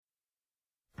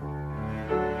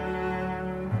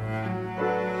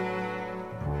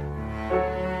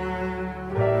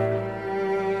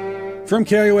From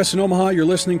KIOS in Omaha, you're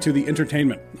listening to The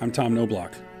Entertainment. I'm Tom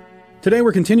Knobloch. Today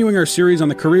we're continuing our series on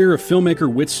the career of filmmaker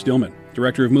Whit Stillman,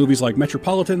 director of movies like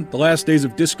Metropolitan, The Last Days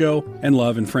of Disco, and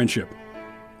Love and Friendship.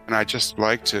 And I just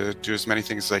like to do as many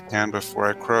things as I can before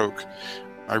I croak.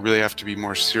 I really have to be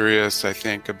more serious, I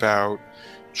think, about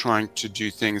trying to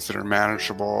do things that are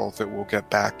manageable, that will get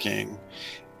backing,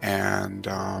 and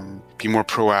be more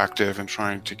proactive in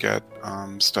trying to get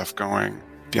stuff going.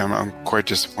 Yeah, I'm quite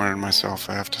disappointed in myself,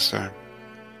 I have to say.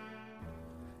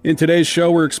 In today's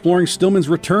show, we're exploring Stillman's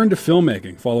return to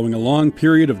filmmaking following a long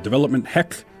period of development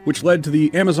heck, which led to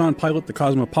the Amazon pilot The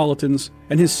Cosmopolitans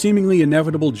and his seemingly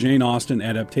inevitable Jane Austen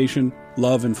adaptation,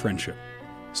 Love and Friendship.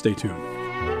 Stay tuned.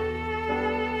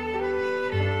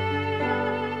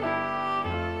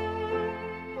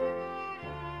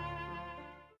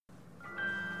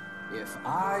 If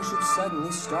I should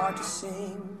suddenly start to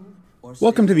sing.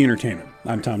 Welcome to The Entertainment.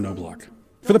 I'm Tom Knobloch.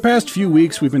 For the past few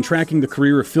weeks, we've been tracking the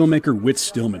career of filmmaker Whit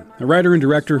Stillman, a writer and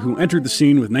director who entered the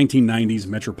scene with 1990's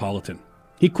Metropolitan.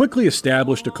 He quickly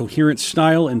established a coherent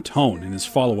style and tone in his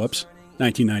follow-ups,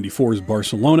 1994's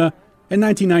Barcelona and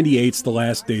 1998's The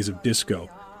Last Days of Disco,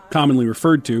 commonly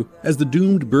referred to as the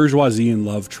doomed bourgeoisie in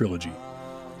love trilogy.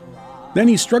 Then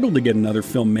he struggled to get another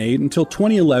film made until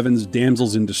 2011's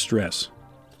Damsels in Distress.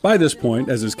 By this point,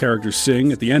 as his characters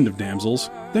sing at the end of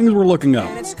Damsels, things were looking up.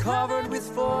 And it's covered with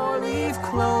four-leaf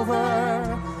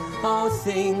clover. Oh,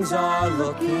 things are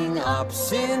looking up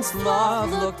since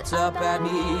love looked up at me.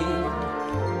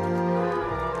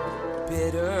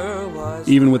 Bitter was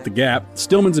Even with the gap,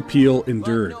 Stillman's appeal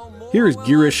endured. Here is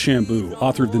Girish Shambhu,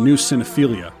 author of The New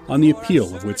Cinephilia, on the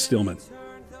appeal of Whit Stillman.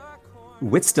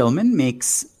 Whit Stillman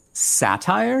makes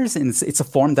satires, and it's a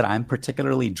form that I'm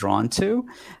particularly drawn to.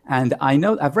 And I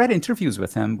know I've read interviews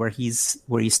with him where he's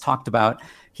talked about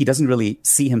he doesn't really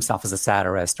see himself as a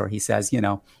satirist, or he says,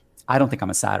 I don't think I'm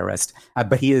a satirist.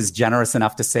 But he is generous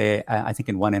enough to say, I think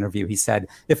in one interview, he said,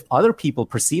 if other people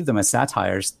perceive them as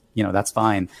satires, that's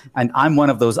fine. And I'm one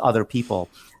of those other people.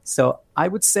 So I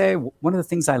would say one of the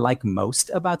things I like most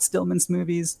about Stillman's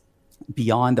movies,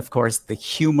 beyond, of course, the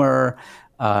humor,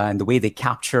 and the way they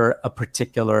capture a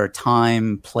particular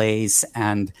time, place,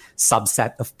 and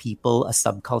subset of people, a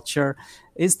subculture,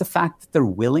 is the fact that they're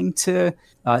willing to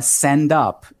send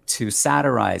up, to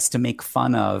satirize, to make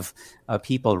fun of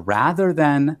people, rather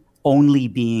than only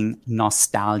being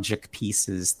nostalgic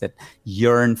pieces that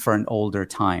yearn for an older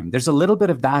time. There's a little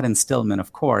bit of that in Stillman,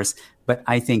 of course, but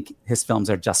I think his films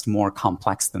are just more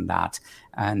complex than that.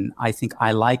 And I think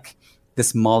I like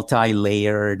this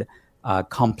multi-layered,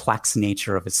 complex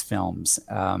nature of his films.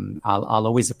 I'll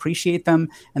always appreciate them,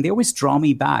 and they always draw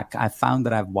me back. I've found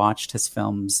that I've watched his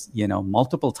films,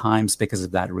 multiple times because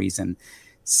of that reason.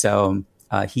 So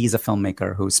he's a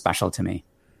filmmaker who's special to me.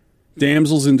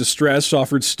 Damsels in Distress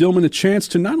offered Stillman a chance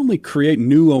to not only create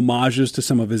new homages to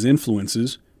some of his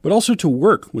influences, but also to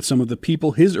work with some of the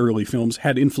people his early films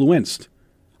had influenced.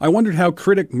 I wondered how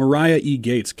critic Mariah E.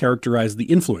 Gates characterized the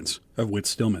influence of Whit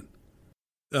Stillman.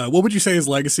 What would you say his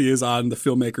legacy is on the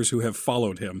filmmakers who have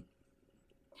followed him?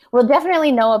 Well,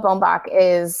 definitely Noah Baumbach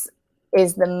is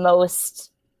the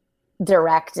most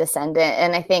direct descendant.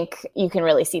 And I think you can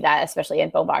really see that, especially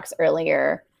in Baumbach's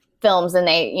earlier films. And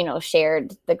they,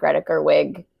 shared the Greta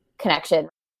Gerwig connection.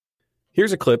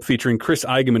 Here's a clip featuring Chris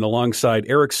Eigenmann alongside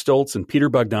Eric Stoltz and Peter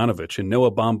Bogdanovich in Noah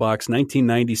Baumbach's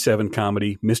 1997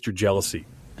 comedy, Mr. Jealousy.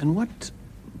 And what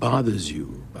bothers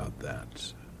you about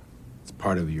that?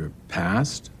 Part of your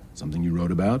past? Something you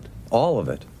wrote about? All of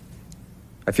it.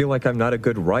 I feel like I'm not a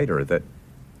good writer, that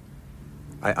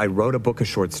I wrote a book of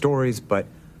short stories, but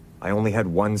I only had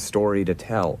one story to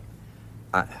tell.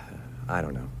 I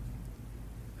don't know.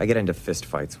 I get into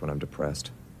fistfights when I'm depressed.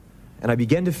 And I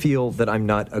begin to feel that I'm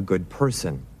not a good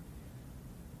person.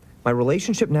 My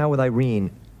relationship now with Irene,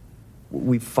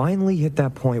 we finally hit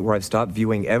that point where I've stopped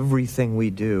viewing everything we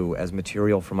do as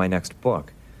material for my next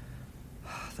book.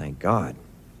 Thank God.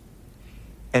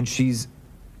 And she's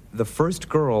the first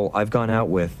girl I've gone out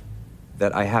with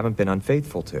that I haven't been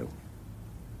unfaithful to.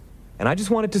 And I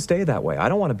just want it to stay that way. I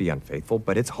don't want to be unfaithful,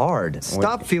 but it's hard.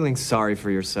 Stop feeling sorry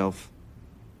for yourself.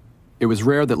 It was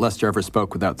rare that Lester ever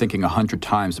spoke without thinking 100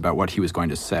 times about what he was going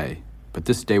to say, but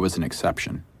this day was an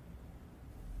exception.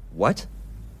 What?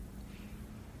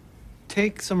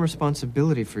 Take some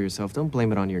responsibility for yourself. Don't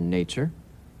blame it on your nature.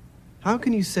 How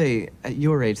can you say, at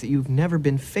your age, that you've never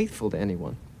been faithful to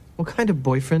anyone? What kind of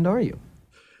boyfriend are you?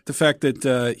 The fact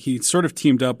that he sort of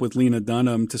teamed up with Lena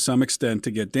Dunham to some extent to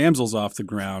get Damsels off the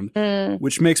ground,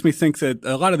 which makes me think that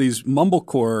a lot of these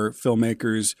mumblecore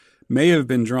filmmakers may have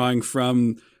been drawing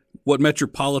from what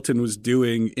Metropolitan was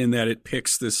doing, in that it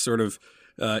picks this sort of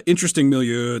interesting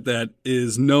milieu that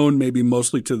is known maybe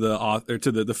mostly to the author,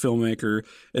 to the filmmaker,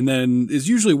 and then is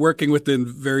usually working within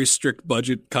very strict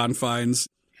budget confines.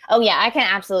 Oh yeah, I can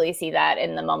absolutely see that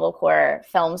in the mumblecore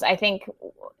films. I think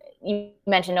you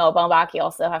mentioned Noah Baumbach. You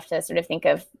also have to sort of think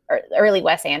of early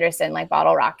Wes Anderson, like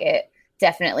Bottle Rocket,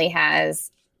 definitely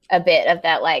has a bit of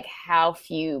that, like, how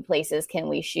few places can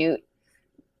we shoot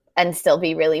and still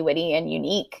be really witty and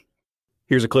unique.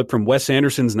 Here's a clip from Wes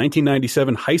Anderson's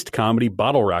 1997 heist comedy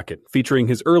Bottle Rocket, featuring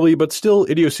his early but still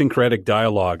idiosyncratic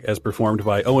dialogue as performed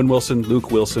by Owen Wilson,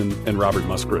 Luke Wilson, and Robert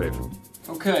Musgrave.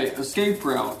 Okay, escape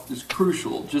route is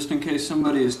crucial, just in case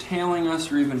somebody is tailing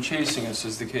us or even chasing us,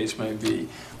 as the case may be.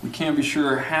 We can't be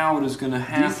sure how it is going to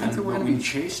happen. Do you think that we're going to be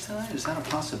chased tonight? Is that a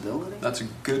possibility? That's a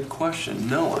good question.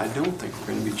 No, I don't think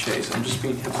we're going to be chased. I'm just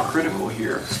being hypocritical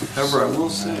here. However, I will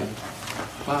say,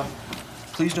 Bob,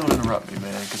 please don't interrupt me,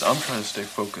 man, because I'm trying to stay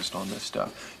focused on this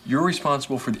stuff. You're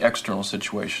responsible for the external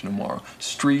situation tomorrow,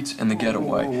 streets and the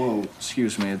getaway. Whoa.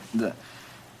 Excuse me.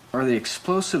 Are the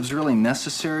explosives really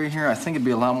necessary here? I think it'd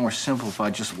be a lot more simple if I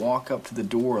just walk up to the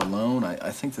door alone.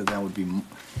 I think that would be...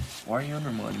 Why are you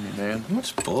undermining me, man? How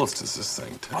much bullets does this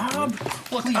thing take? Bob,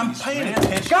 look, I'm paying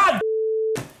attention. God!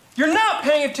 You're not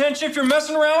paying attention if you're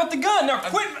messing around with the gun. Now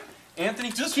quit...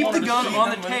 Anthony, just keep the gun on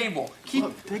the table.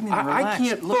 I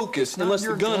can't focus unless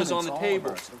the gun is on the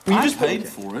table. You just paid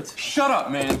for it. Shut up,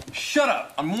 man. Shut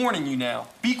up. I'm warning you now.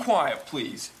 Be quiet,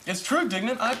 please. It's true,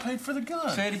 Dignant. I paid for the gun.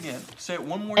 Say it again. Say it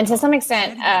one more And time. to some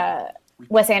extent,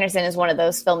 Wes Anderson is one of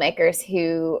those filmmakers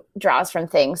who draws from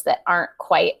things that aren't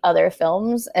quite other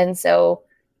films. And so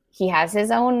he has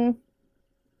his own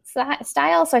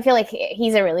style. So I feel like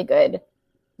he's a really good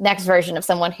next version of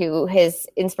someone who his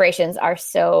inspirations are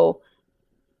so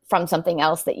from something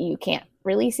else that you can't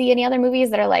really see any other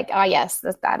movies that are like, oh yes,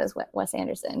 that is Wes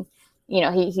Anderson. You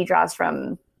know, he draws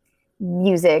from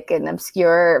music and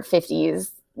obscure 50s,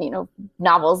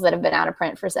 novels that have been out of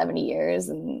print for 70 years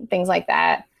and things like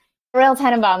that. Royal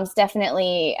Tenenbaums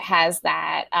definitely has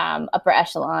that upper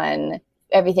echelon.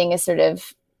 Everything is sort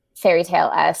of fairy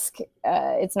tale-esque.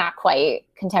 It's not quite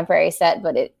contemporary set,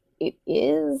 but it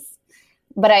is.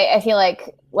 But I feel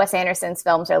like Wes Anderson's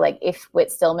films are like if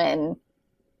Whit Stillman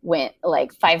went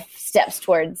like 5 steps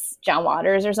towards John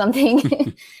Waters or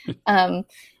something,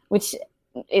 which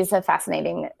is a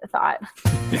fascinating thought.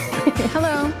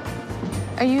 Hello.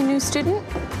 Are you a new student?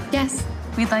 Yes.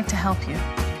 We'd like to help you.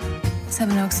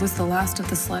 Seven Oaks was the last of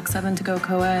the Select Seven to go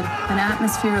co-ed. An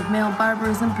atmosphere of male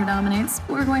barbarism predominates.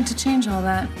 We're going to change all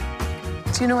that.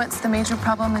 Do you know what's the major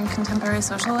problem in contemporary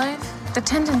social life? The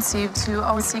tendency to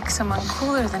always seek someone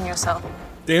cooler than yourself.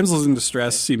 Damsels in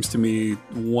Distress seems to me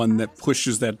one that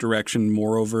pushes that direction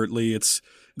more overtly. It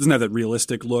doesn't have that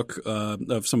realistic look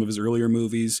of some of his earlier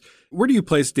movies. Where do you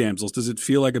place Damsels? Does it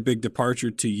feel like a big departure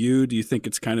to you? Do you think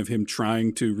it's kind of him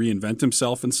trying to reinvent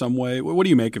himself in some way? What do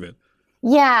you make of it?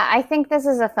 Yeah, I think this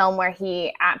is a film where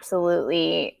he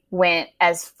absolutely went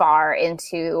as far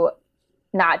into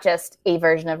not just a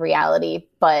version of reality,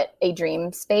 but a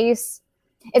dream space.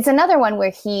 It's another one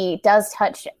where he does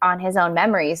touch on his own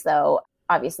memories, though.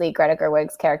 Obviously, Greta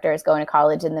Gerwig's character is going to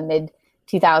college in the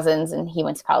mid-2000s, and he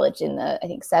went to college in the,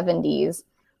 70s.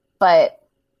 But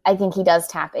I think he does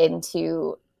tap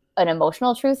into an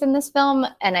emotional truth in this film,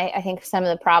 and I think some of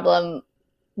the problem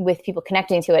with people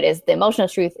connecting to it is the emotional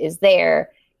truth is there,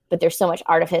 but there's so much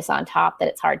artifice on top that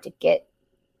it's hard to get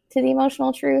to the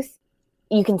emotional truth.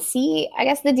 You can see, I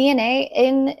guess, the DNA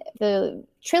in the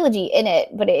trilogy in it,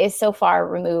 but it is so far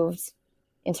removed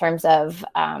in terms of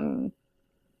I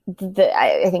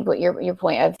think what your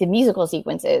point of the musical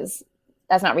sequences,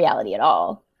 that's not reality at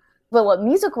all. But what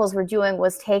musicals were doing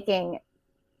was taking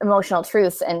emotional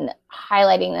truths and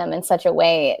highlighting them in such a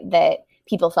way that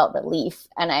people felt relief.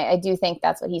 And I do think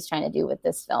that's what he's trying to do with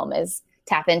this film, is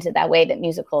tap into that way that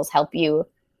musicals help you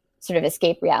sort of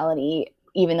escape reality,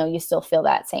 even though you still feel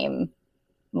that same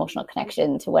emotional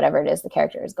connection to whatever it is the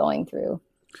character is going through.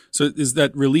 So is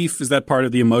that relief, is that part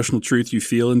of the emotional truth you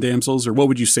feel in Damsels? Or what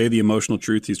would you say the emotional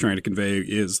truth he's trying to convey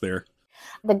is there?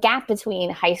 The gap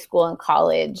between high school and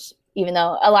college, even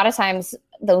though a lot of times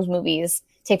those movies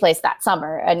take place that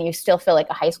summer and you still feel like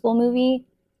a high school movie,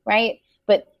 right?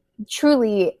 But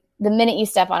truly, the minute you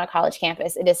step on a college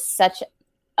campus, it is such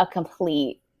a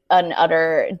complete and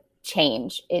utter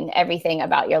change in everything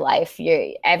about your life,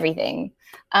 everything.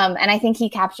 And I think he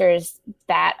captures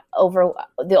that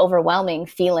the overwhelming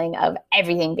feeling of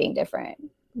everything being different,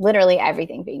 literally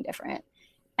everything being different.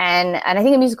 And I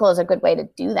think a musical is a good way to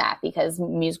do that because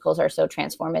musicals are so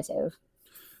transformative.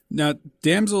 Now,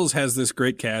 Damsels has this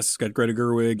great cast. It's got Greta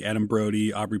Gerwig, Adam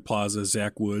Brody, Aubrey Plaza,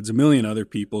 Zach Woods, a million other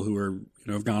people who are,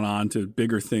 have gone on to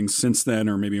bigger things since then,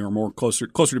 or maybe are more closer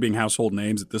to being household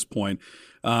names at this point.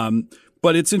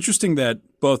 But it's interesting that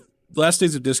both Last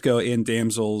Days of Disco and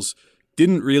Damsels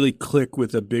didn't really click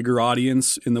with a bigger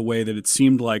audience in the way that it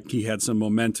seemed like he had some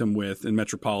momentum with in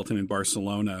Metropolitan and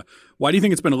Barcelona. Why do you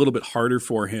think it's been a little bit harder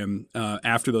for him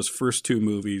after those first two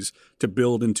movies to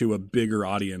build into a bigger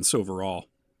audience overall?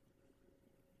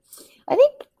 I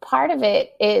think part of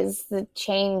it is the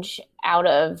change out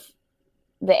of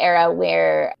the era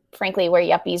where, frankly, where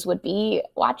yuppies would be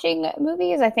watching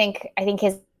movies. I think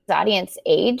his audience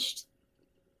aged,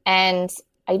 and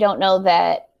I don't know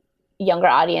that younger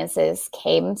audiences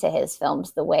came to his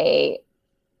films the way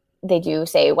they do,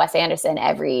 say, Wes Anderson.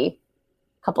 Every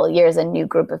couple of years, a new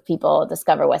group of people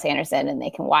discover Wes Anderson, and they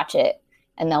can watch it,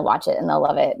 and they'll watch it, and they'll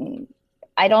love it. And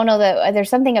I don't know that there's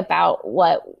something about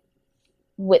what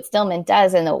Whit Stillman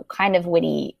does and the kind of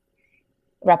witty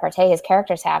repartee his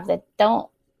characters have that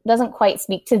doesn't quite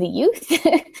speak to the youth.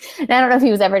 And I don't know if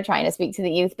he was ever trying to speak to the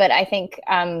youth, but I think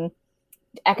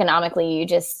economically you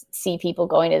just see people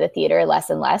going to the theater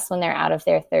less and less when they're out of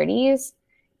their 30s.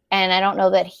 And I don't know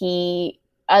that he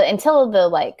until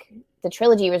the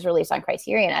trilogy was released on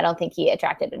Criterion, I don't think he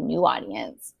attracted a new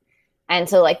audience. And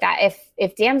so like that,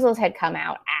 if Damsels had come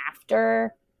out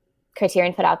after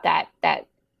Criterion put out that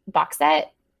box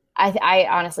set, I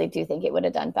honestly do think it would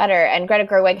have done better. And Greta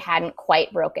Gerwig hadn't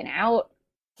quite broken out.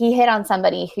 He hit on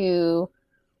somebody who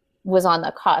was on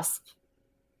the cusp,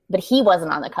 but he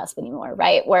wasn't on the cusp anymore,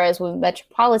 right? Whereas with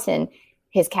Metropolitan,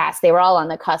 his cast, they were all on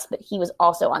the cusp, but he was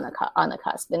also on the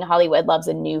cusp. And Hollywood loves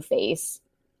a new face.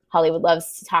 Hollywood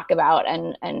loves to talk about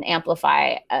and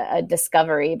amplify a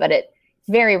discovery, but it's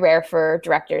very rare for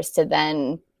directors to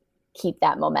then keep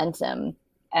that momentum.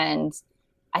 And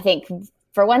I think,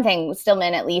 for one thing,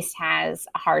 Stillman at least has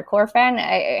a hardcore fan.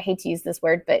 I hate to use this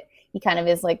word, but he kind of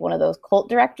is like one of those cult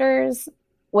directors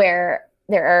where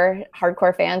there are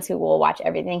hardcore fans who will watch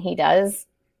everything he does,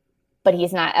 but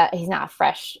he's not a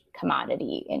fresh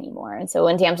commodity anymore. And so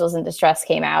when Damsels in Distress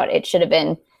came out, it should have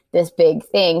been this big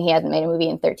thing. He hasn't made a movie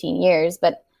in 13 years,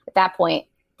 but at that point,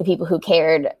 the people who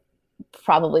cared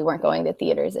probably weren't going to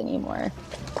theaters anymore.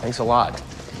 Thanks a lot.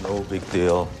 No big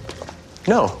deal.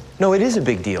 No, it is a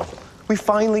big deal. We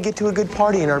finally get to a good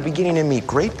party and are beginning to meet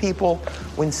great people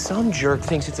when some jerk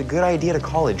thinks it's a good idea to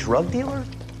call a drug dealer?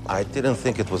 I didn't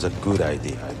think it was a good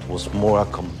idea. It was more a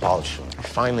compulsion. I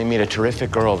finally meet a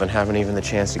terrific girl, then haven't even the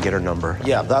chance to get her number.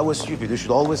 Yeah, that was stupid. You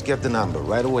should always get the number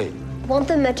right away. Won't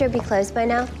the metro be closed by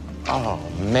now? Oh,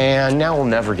 man, now we'll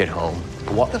never get home.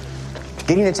 What?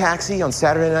 Getting a taxi on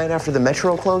Saturday night after the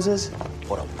metro closes?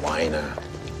 What a whiner.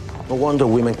 No wonder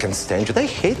women can stand you. They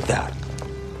hate that.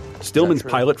 Stillman's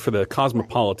pilot for the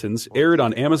Cosmopolitans aired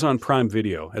on Amazon Prime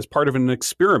Video as part of an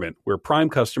experiment where Prime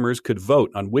customers could vote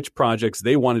on which projects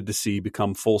they wanted to see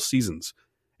become full seasons.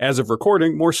 As of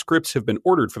recording, more scripts have been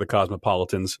ordered for the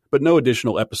Cosmopolitans, but no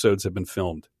additional episodes have been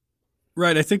filmed.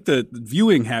 Right, I think the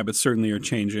viewing habits certainly are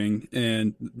changing,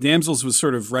 and Damsels was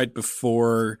sort of right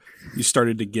before you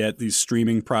started to get these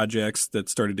streaming projects that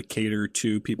started to cater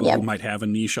to people who might have a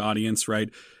niche audience, right?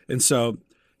 And so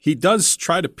he does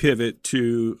try to pivot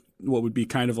to what would be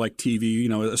kind of like TV,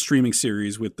 a streaming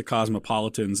series with the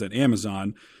Cosmopolitans at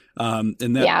Amazon.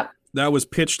 And that was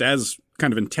pitched as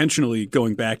kind of intentionally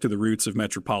going back to the roots of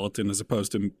Metropolitan as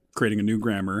opposed to creating a new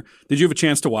grammar. Did you have a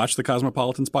chance to watch the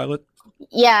Cosmopolitans pilot?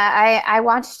 Yeah, I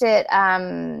watched it.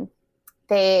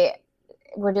 They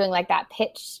were doing like that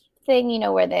pitch thing,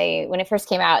 where when it first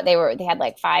came out, they had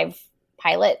like 5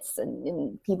 pilots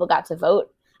and people got to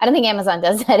vote. I don't think Amazon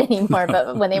does that anymore,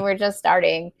 but when they were just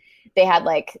starting, they had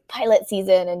like pilot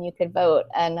season and you could vote.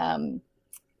 And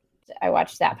I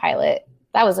watched that pilot.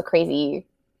 That was a crazy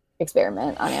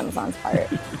experiment on Amazon's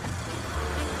part.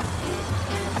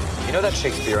 You know that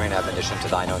Shakespearean admonition to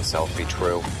thine own self be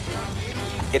true?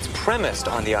 It's premised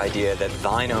on the idea that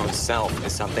thine own self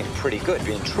is something pretty good,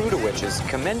 being true to which is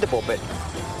commendable, but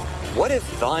what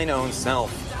if thine own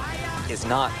self is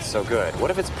not so good?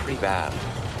 What if it's pretty bad?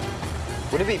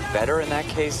 Would it be better in that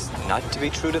case not to be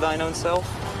true to thine own self?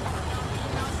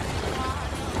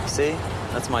 See?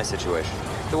 That's my situation.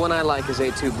 The one I like is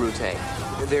Et tu, Brute.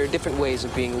 There are different ways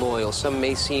of being loyal. Some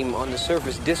may seem on the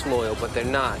surface disloyal, but they're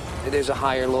not. There's a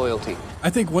higher loyalty. I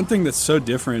think one thing that's so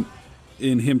different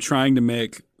in him trying to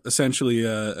make essentially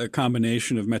a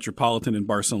combination of Metropolitan and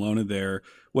Barcelona there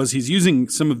was he's using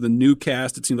some of the new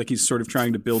cast. It seems like he's sort of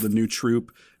trying to build a new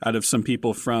troupe out of some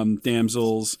people from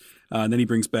Damsels. And then he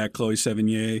brings back Chloe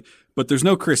Sevigny. But there's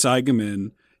no Chris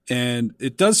Eigeman. And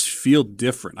it does feel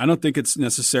different. I don't think it's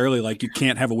necessarily like you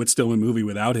can't have a Whit Stillman movie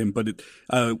without him, but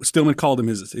Stillman called him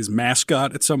his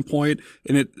mascot at some point.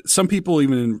 And some people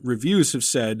even in reviews have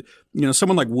said,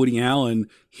 someone like Woody Allen,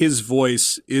 his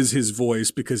voice is his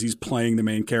voice because he's playing the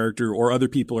main character, or other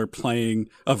people are playing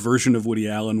a version of Woody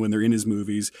Allen when they're in his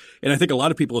movies. And I think a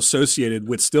lot of people associated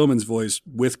Whit Stillman's voice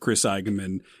with Chris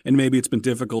Eigeman, and maybe it's been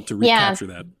difficult to recapture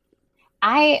that.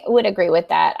 I would agree with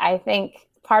that. I think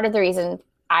part of the reason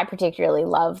I particularly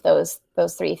love those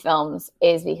three films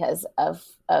is because of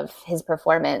his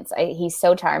performance. He's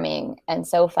so charming and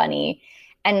so funny.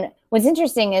 And what's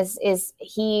interesting is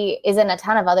he is in a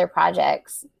ton of other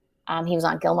projects. He was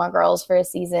on Gilmore Girls for a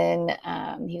season.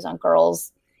 He was on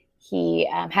Girls. He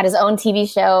had his own TV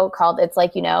show called It's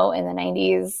Like You Know in the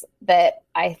 90s that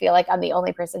I feel like I'm the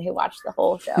only person who watched the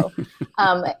whole show.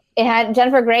 It had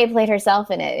Jennifer Grey played herself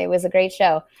in it. It was a great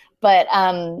show. But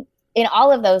in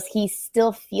all of those, he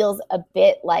still feels a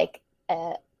bit like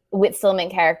a Whit Stillman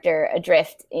character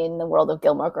adrift in the world of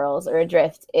Gilmore Girls or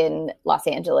adrift in Los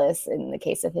Angeles in the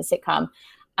case of his sitcom.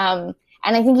 And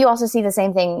I think you also see the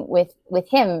same thing with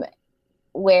him,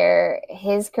 where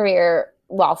his career,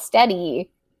 while steady,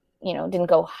 didn't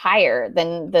go higher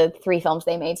than the three films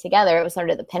they made together. It was sort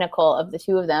of the pinnacle of the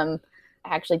two of them.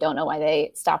 I actually don't know why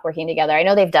they stopped working together. I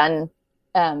know they've done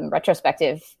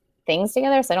retrospective things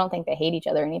together, so I don't think they hate each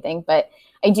other or anything, but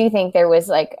I do think there was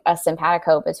like a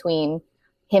simpatico between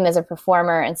him as a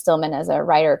performer and Stillman as a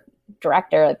writer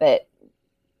director that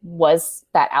was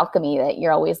that alchemy that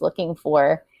you're always looking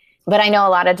for. But I know a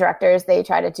lot of directors, they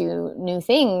try to do new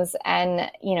things, and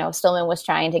Stillman was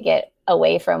trying to get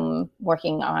away from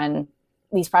working on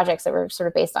these projects that were sort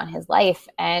of based on his life,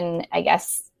 and I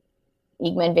guess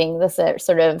Eagman, being this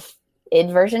sort of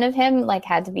id version of him, like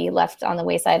had to be left on the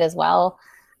wayside as well.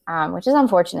 Which is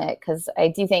unfortunate, because I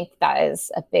do think that is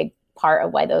a big part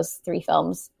of why those three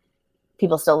films,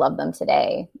 people still love them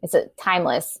today. It's a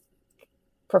timeless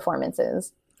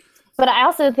performances. But I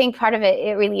also think part of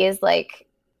it really is like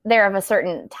they're of a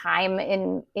certain time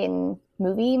in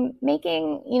movie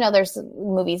making. There's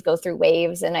movies go through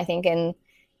waves, and I think in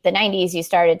the 90s you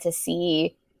started to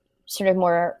see sort of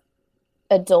more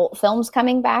adult films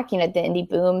coming back, the indie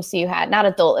boom. So you had not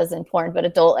adult as in porn, but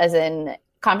adult as in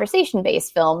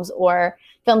conversation-based films, or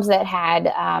films that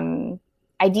had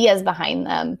ideas behind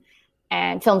them,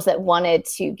 and films that wanted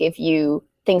to give you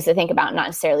things to think about, not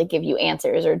necessarily give you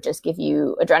answers or just give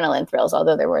you adrenaline thrills,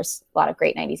 although there was a lot of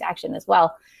great 90s action as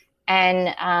well. And,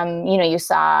 you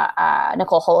saw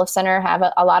Nicole Holofcener have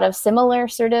a lot of similar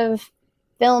sort of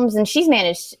films, and she's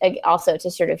managed also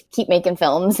to sort of keep making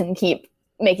films and keep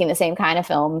making the same kind of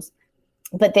films,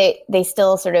 but they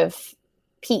still sort of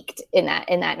peaked in that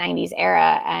 90s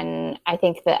era. And I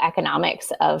think the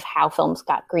economics of how films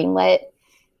got greenlit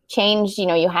changed.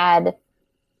 You had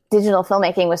digital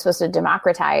filmmaking was supposed to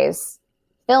democratize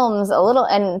films a little,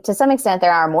 and to some extent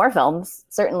there are more films,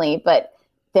 certainly, but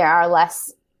there are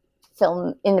less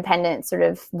film independent sort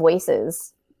of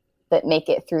voices that make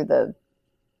it through the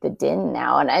din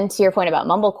now. And to your point about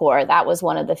mumblecore, that was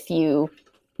one of the few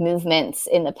movements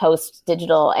in the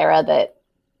post-digital era that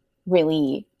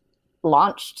really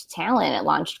launched talent. It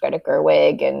launched Greta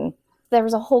Gerwig, and there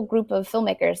was a whole group of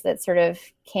filmmakers that sort of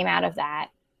came out of that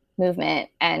movement.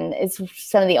 And it's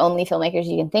some of the only filmmakers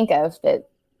you can think of that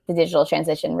the digital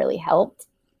transition really helped.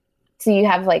 So you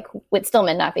have like Whit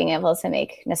Stillman not being able to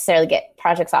necessarily get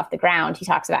projects off the ground. He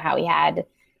talks about how he had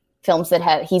films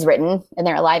that he's written and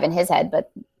they're alive in his head,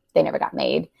 but they never got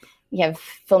made. You have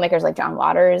filmmakers like John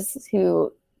Waters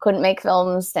who couldn't make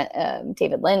films,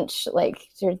 David Lynch, like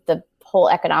the whole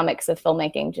economics of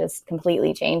filmmaking just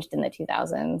completely changed in the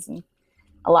 2000s. And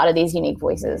a lot of these unique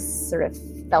voices sort of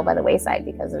fell by the wayside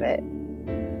because of it.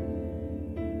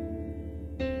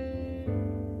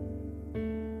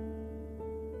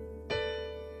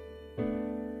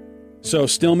 So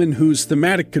Stillman, whose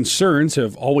thematic concerns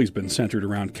have always been centered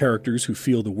around characters who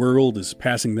feel the world is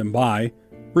passing them by,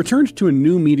 returned to a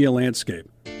new media landscape,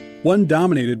 one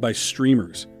dominated by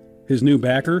streamers. His new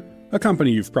backer, a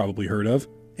company you've probably heard of,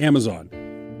 Amazon.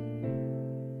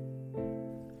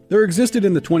 There existed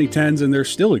in the 2010s, and there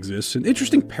still exists, an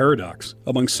interesting paradox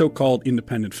among so-called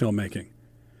independent filmmaking.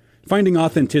 Finding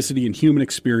authenticity in human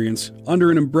experience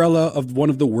under an umbrella of one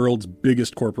of the world's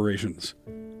biggest corporations.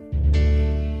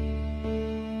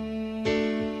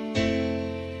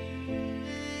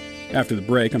 After the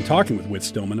break, I'm talking with Whit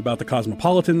Stillman about the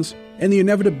Cosmopolitans and the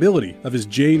inevitability of his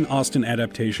Jane Austen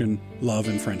adaptation, Love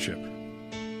and Friendship.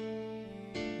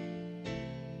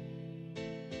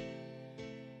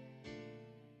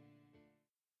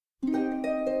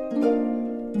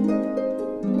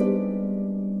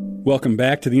 Welcome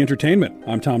back to The Entertainment.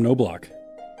 I'm Tom Knobloch.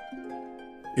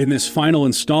 In this final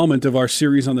installment of our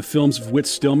series on the films of Whit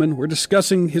Stillman, we're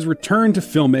discussing his return to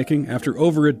filmmaking after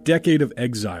over a decade of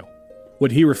exile.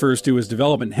 What he refers to as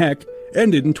development heck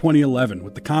ended in 2011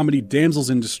 with the comedy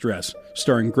Damsels in Distress,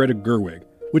 starring Greta Gerwig,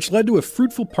 which led to a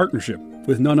fruitful partnership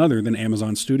with none other than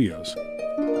Amazon Studios.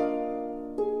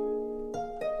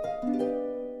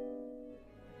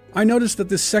 I noticed that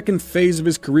this second phase of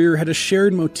his career had a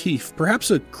shared motif,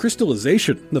 perhaps a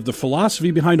crystallization of the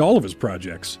philosophy behind all of his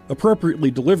projects,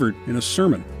 appropriately delivered in a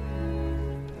sermon.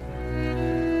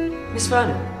 Miss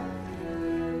Vernon,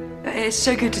 it's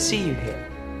so good to see you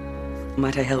here.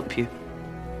 Might I help you?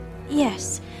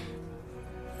 Yes.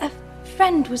 A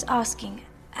friend was asking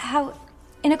how,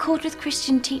 in accord with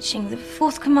Christian teaching, the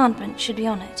fourth commandment should be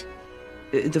honored.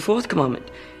 The fourth commandment?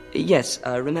 Yes,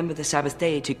 remember the Sabbath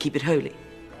day to keep it holy.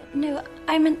 No,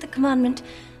 I meant the commandment,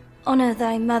 honor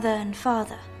thy mother and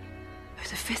father. Oh,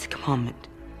 the fifth commandment.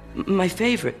 My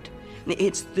favorite.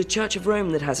 It's the Church of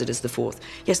Rome that has it as the fourth.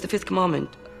 Yes, the fifth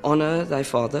commandment, honor thy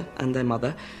father and thy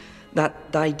mother,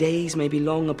 that thy days may be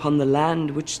long upon the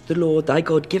land which the Lord thy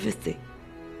God giveth thee.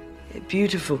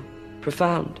 Beautiful,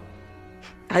 profound.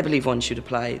 I believe one should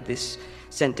apply this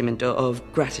sentiment of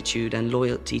gratitude and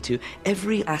loyalty to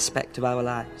every aspect of our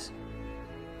lives.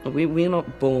 We're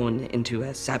not born into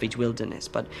a savage wilderness,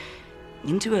 but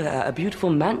into a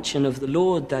beautiful mansion of the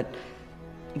Lord that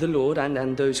the Lord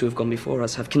and those who have gone before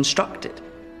us have constructed.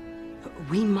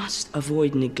 We must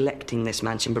avoid neglecting this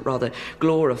mansion, but rather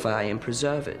glorify and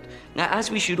preserve it, as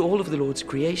we should all of the Lord's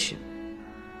creation.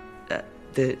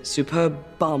 The superb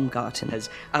Baumgarten has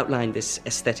outlined this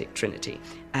aesthetic trinity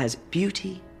as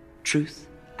beauty, truth,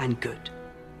 and good.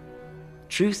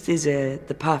 Truth is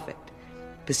the perfect,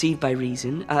 perceived by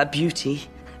reason, beauty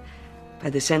by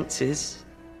the senses,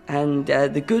 and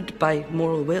the good by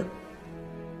moral will.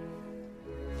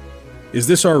 Is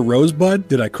this our Rosebud?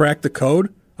 Did I crack the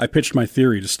code? I pitched my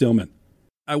theory to Stillman.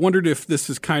 I wondered if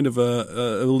this is kind of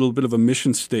a little bit of a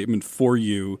mission statement for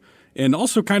you, and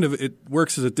also kind of it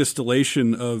works as a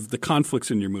distillation of the conflicts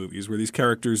in your movies, where these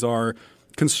characters are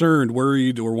concerned,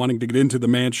 worried, or wanting to get into the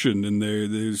mansion, and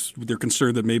they're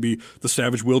concerned that maybe the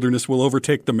savage wilderness will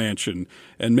overtake the mansion,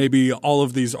 and maybe all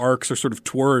of these arcs are sort of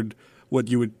toward what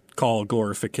you would call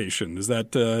glorification. Is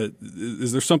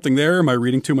there something there? Am I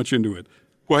reading too much into it?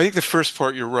 Well, I think the first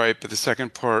part you're right, but the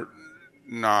second part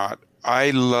not.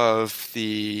 I love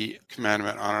the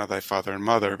commandment, honor thy father and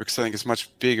mother, because I think it's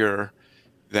much bigger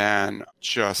than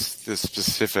just the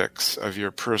specifics of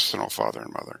your personal father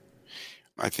and mother.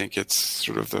 I think it's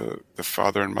sort of the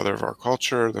father and mother of our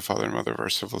culture, the father and mother of our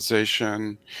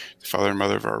civilization, the father and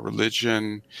mother of our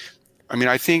religion. I mean,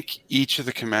 I think each of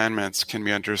the commandments can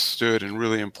be understood in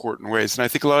really important ways. And I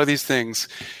think a lot of these things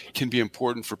can be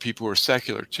important for people who are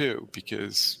secular too,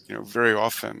 because, very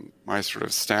often my sort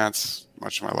of stance,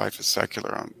 much of my life is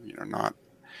secular on, not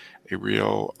a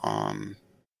real,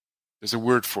 there's a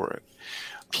word for it,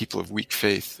 people of weak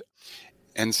faith.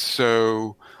 And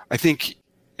so I think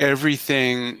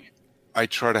everything I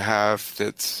try to have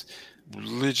that's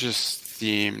religious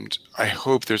themed, I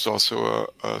hope there's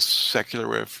also a secular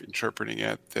way of interpreting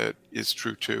it that is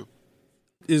true too.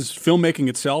 Is filmmaking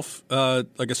itself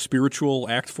like a spiritual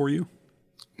act for you?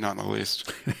 Not in the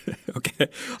least. Okay.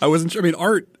 I wasn't sure. I mean,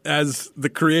 art, as the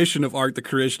creation of art, the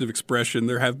creation of expression,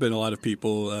 there have been a lot of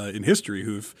people in history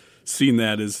who've seen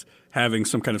that as having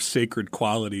some kind of sacred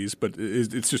qualities, but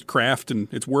it's just craft and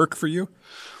it's work for you?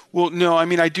 Well, no, I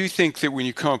mean, I do think that when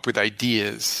you come up with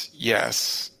ideas,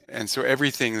 yes. And so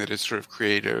everything that is sort of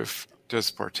creative does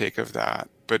partake of that.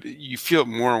 But you feel it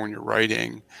more when you're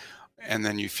writing, and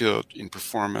then you feel it in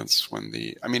performance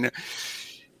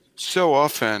so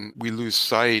often we lose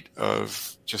sight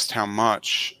of just how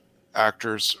much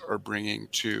actors are bringing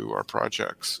to our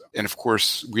projects. And of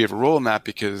course, we have a role in that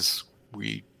because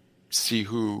we see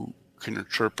who can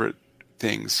interpret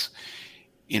things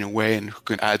in a way and who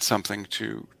can add something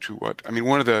to what. I mean,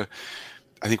 one of the,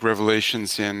 I think,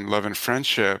 revelations in Love and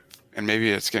Friendship, and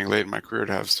maybe it's getting late in my career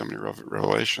to have so many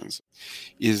revelations,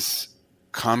 is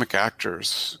comic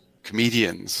actors,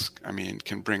 comedians,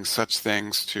 can bring such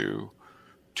things to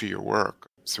your work.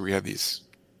 So we have these,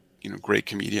 great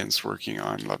comedians working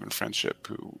on Love and Friendship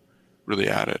who really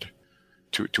added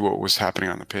to what was happening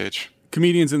on the page.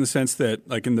 Comedians in the sense that,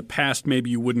 like in the past, maybe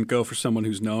you wouldn't go for someone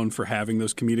who's known for having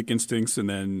those comedic instincts, and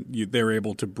then they're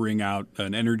able to bring out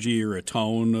an energy or a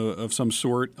tone of some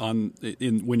sort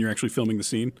when you're actually filming the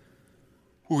scene?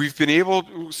 We've been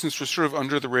able, since we're sort of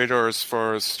under the radar as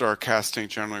far as star casting,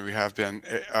 generally we have been,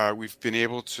 we've been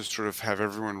able to sort of have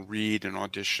everyone read in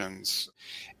auditions,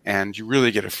 and you really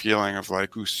get a feeling of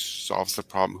like who solves the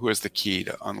problem, who has the key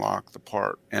to unlock the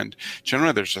part. And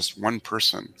generally there's just one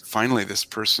person. Finally, this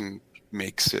person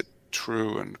makes it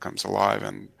true and comes alive,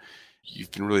 and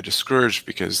you've been really discouraged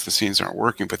because the scenes aren't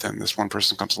working, but then this one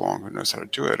person comes along who knows how to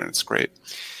do it, and it's great.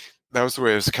 That was the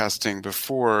way I was casting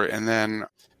before, and then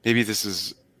maybe this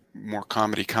is more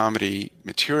comedy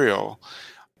material,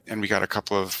 and we got a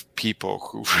couple of people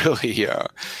who really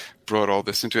brought all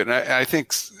this into it. And I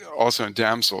think also in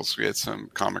Damsels we had some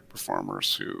comic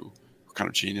performers who were kind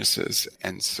of geniuses,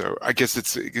 and so I guess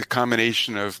it's a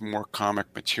combination of more comic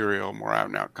material, more out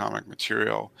and out comic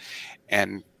material,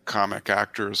 and comic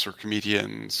actors or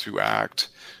comedians who act,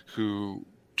 who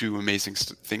do amazing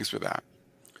things with that.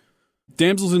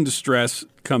 Damsels in Distress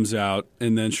comes out,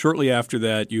 and then shortly after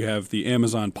that, you have the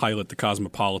Amazon pilot, The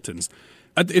Cosmopolitans.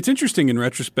 It's interesting in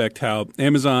retrospect how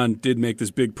Amazon did make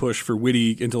this big push for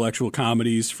witty intellectual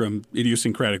comedies from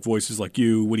idiosyncratic voices like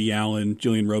you, Woody Allen,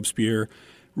 Gillian Robespierre,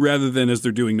 rather than as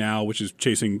they're doing now, which is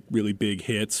chasing really big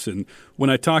hits. And when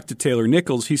I talked to Taylor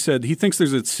Nichols, he said he thinks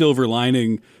there's a silver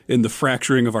lining in the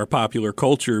fracturing of our popular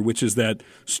culture, which is that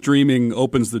streaming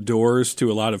opens the doors to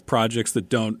a lot of projects that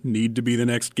don't need to be the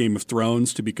next Game of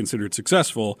Thrones to be considered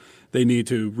successful. They need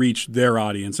to reach their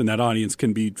audience, and that audience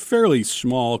can be fairly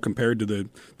small compared to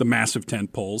the massive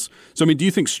tent poles. So, I mean, do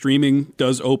you think streaming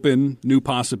does open new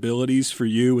possibilities for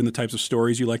you and the types of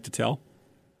stories you like to tell?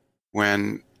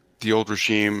 When the old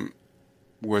regime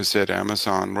was at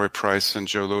Amazon, Roy Price and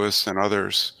Joe Lewis and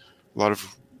others, a lot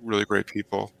of really great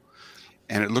people.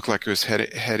 And it looked like it was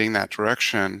heading that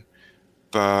direction.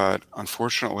 But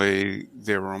unfortunately,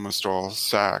 they were almost all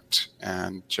sacked.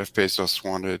 And Jeff Bezos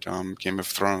wanted Game of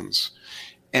Thrones.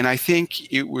 And I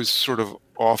think it was sort of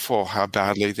awful how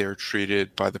badly they're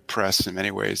treated by the press in many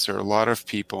ways. There are a lot of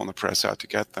people in the press out to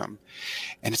get them.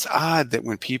 And it's odd that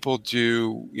when people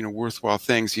do, worthwhile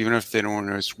things, even if they don't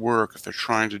always work, if they're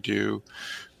trying to do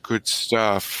good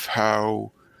stuff,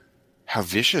 how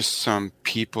vicious some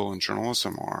people in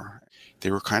journalism are.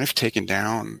 They were kind of taken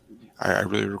down. I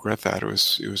really regret that. It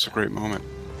was a great moment.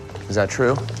 Is that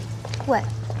true? What?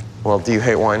 Well, do you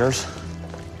hate whiners?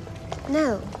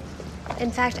 No.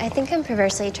 In fact, I think I'm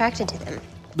perversely attracted to them.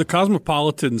 The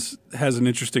Cosmopolitans has an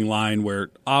interesting line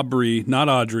where Aubrey, not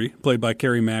Audrey, played by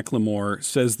Carrie McLemore,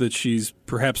 says that she's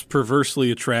perhaps perversely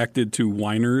attracted to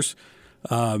whiners.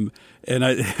 And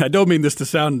I don't mean this to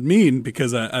sound mean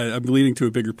because I'm leading to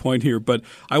a bigger point here, but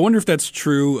I wonder if that's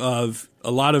true of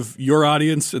a lot of your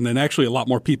audience and then actually a lot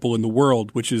more people in the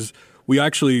world, which is we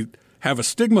actually have a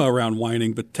stigma around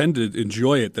whining but tend to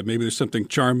enjoy it, that maybe there's something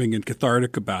charming and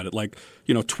cathartic about it. Like,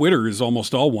 Twitter is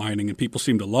almost all whining and people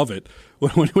seem to love it.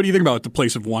 What do you think about the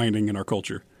place of whining in our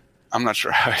culture? I'm not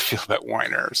sure how I feel about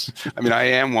whiners. I mean, I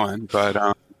am one, but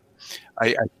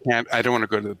I don't want to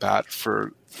go to the bat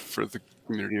for the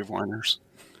community of whiners.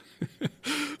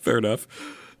 Fair enough.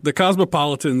 The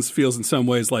Cosmopolitans feels in some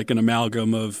ways like an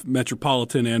amalgam of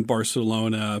Metropolitan and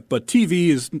Barcelona, but TV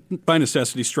is by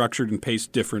necessity structured and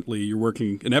paced differently. You're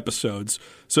working in episodes.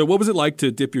 So what was it like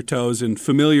to dip your toes in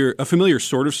a familiar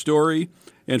sort of story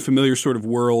and familiar sort of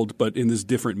world, but in this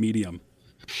different medium?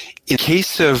 In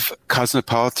case of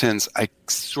Cosmopolitans, I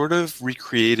sort of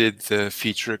recreated the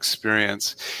feature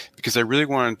experience because I really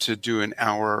wanted to do an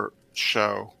hour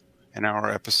show, an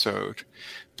hour episode.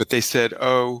 But they said,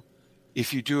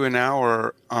 if you do an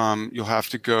hour, you'll have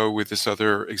to go with this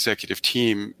other executive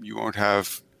team. You won't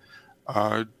have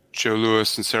Joe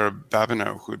Lewis and Sarah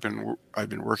Babineau, who I'd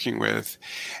been working with.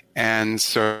 And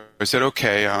so I said,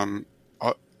 okay,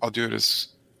 I'll do it as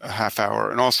a half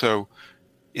hour. And also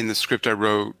in the script I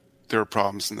wrote, there are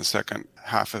problems in the second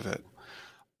half of it.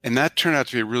 And that turned out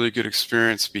to be a really good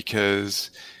experience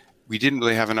because we didn't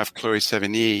really have enough Chloe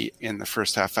Sevigny in the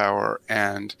first half hour.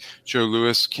 And Joe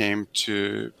Lewis came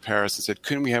to Paris and said,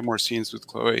 couldn't we have more scenes with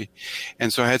Chloe?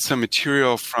 And so I had some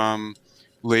material from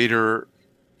later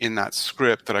in that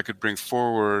script that I could bring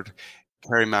forward.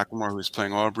 Carrie McLemore, who was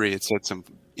playing Aubrey, had said some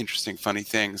interesting, funny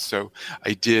things. So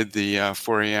I did the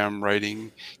 4 a.m.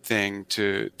 writing thing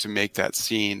to make that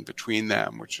scene between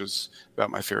them, which was about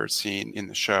my favorite scene in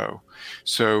the show.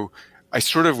 So I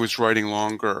sort of was writing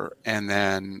longer and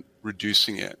then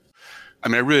reducing it. I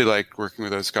mean, I really liked working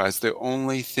with those guys. The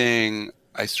only thing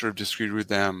I sort of disagreed with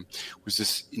them was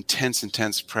this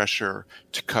intense pressure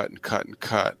to cut and cut and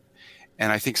cut.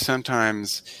 And I think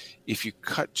sometimes if you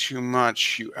cut too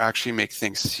much, you actually make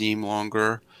things seem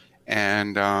longer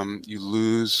and you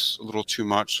lose a little too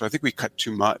much. So I think we cut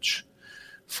too much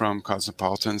from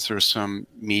Cosmopolitans. There's some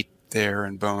meat there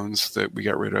and bones that we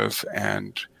got rid of,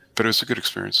 but it was a good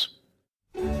experience.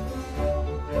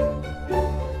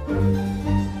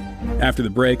 After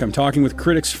the break, I'm talking with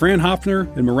critics Fran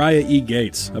Hofner and Mariah E.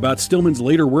 Gates about Stillman's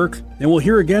later work, and we'll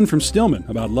hear again from Stillman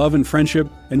about love and friendship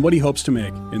and what he hopes to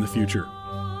make in the future.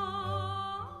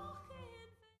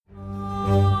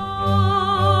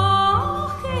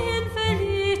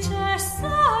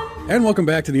 And welcome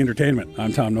back to The Entertainment.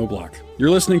 I'm Tom Knobloch. You're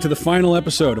listening to the final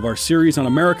episode of our series on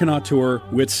American auteur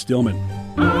Whit Stillman.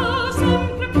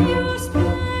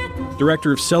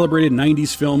 Director of celebrated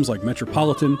 90s films like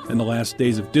Metropolitan and The Last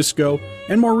Days of Disco,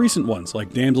 and more recent ones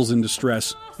like Damsels in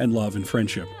Distress and Love and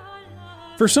Friendship.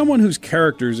 For someone whose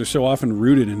characters are so often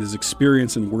rooted in his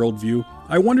experience and worldview,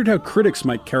 I wondered how critics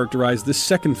might characterize this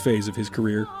second phase of his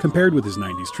career compared with his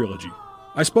 90s trilogy.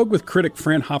 I spoke with critic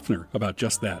Fran Hofner about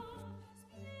just that.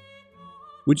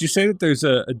 Would you say that there's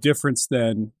a difference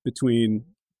then between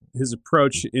his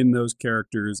approach in those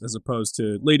characters as opposed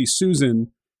to Lady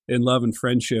Susan in Love and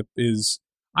Friendship?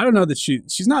 I don't know that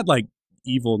she's not like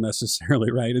evil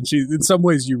necessarily, right? And she, in some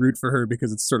ways you root for her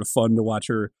because it's sort of fun to watch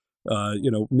her,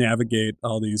 navigate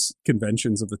all these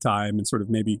conventions of the time and sort of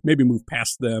maybe move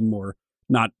past them or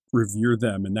not revere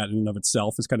them. And that in and of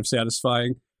itself is kind of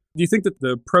satisfying. Do you think that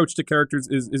the approach to characters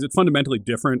is it fundamentally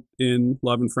different in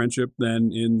Love and Friendship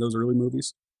than in those early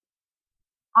movies?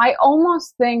 I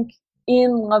almost think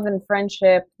in Love and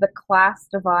Friendship, the class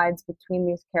divides between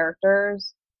these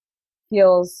characters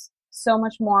feels so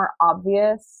much more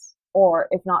obvious, or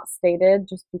if not stated,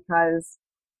 just because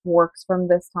works from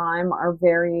this time are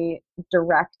very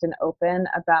direct and open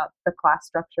about the class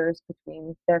structures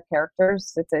between their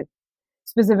characters. It's a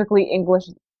specifically English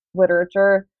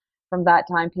literature from that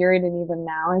time period and even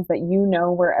now is that you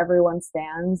know where everyone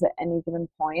stands at any given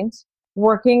point.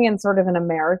 Working in sort of an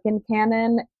American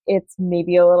canon, it's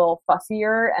maybe a little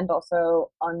fussier and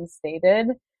also unstated.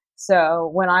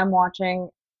 So when I'm watching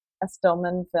a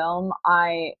Stillman film,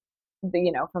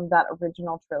 from that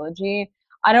original trilogy,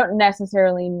 I don't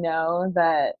necessarily know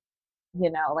that,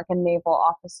 like a naval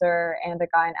officer and a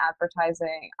guy in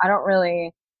advertising, I don't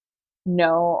really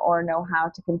know how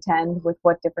to contend with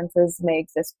what differences may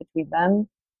exist between them.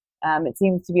 It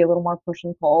seems to be a little more push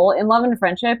and pull. In Love and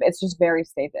Friendship, it's just very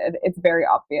stated. It's very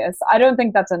obvious. I don't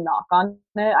think that's a knock on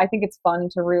it. I think it's fun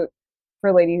to root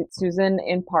for Lady Susan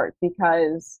in part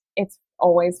because it's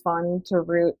always fun to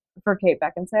root for Kate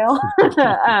Beckinsale.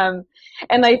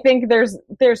 And I think there's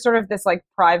sort of this like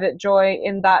private joy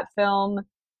in that film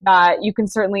that you can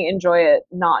certainly enjoy it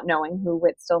not knowing who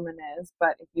Whit Stillman is,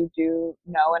 but if you do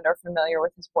know and are familiar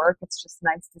with his work, it's just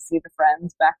nice to see the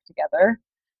friends back together,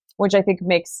 which I think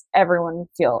makes everyone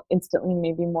feel instantly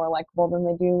maybe more likable than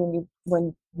they do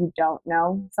when you don't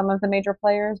know some of the major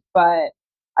players. But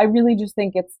I really just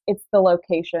think it's the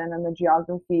location and the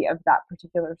geography of that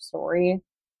particular story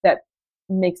that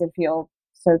makes it feel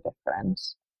so different.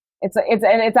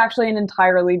 It's actually an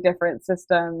entirely different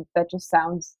system that just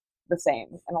sounds the same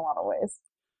in a lot of ways.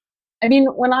 I mean,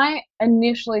 when I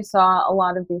initially saw a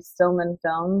lot of these Stillman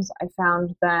films, I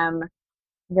found them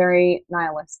very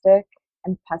nihilistic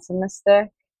and pessimistic,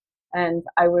 and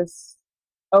I was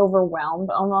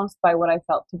overwhelmed almost by what I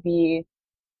felt to be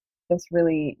this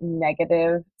really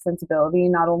negative sensibility,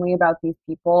 not only about these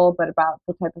people, but about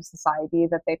the type of society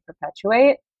that they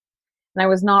perpetuate. And I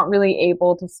was not really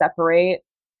able to separate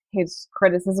his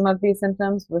criticism of these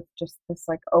symptoms with just this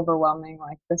like overwhelming,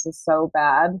 like, this is so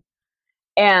bad.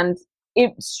 And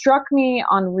it struck me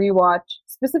on rewatch,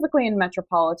 specifically in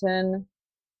Metropolitan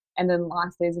and in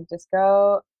Last Days of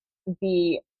Disco,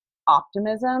 the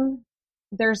optimism.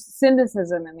 There's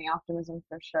cynicism in the optimism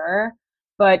for sure.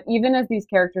 But even as these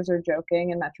characters are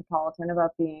joking in Metropolitan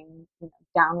about being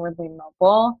downwardly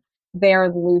mobile, they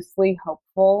are loosely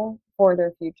hopeful for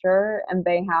their future, and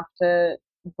they have to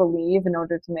believe in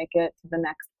order to make it to the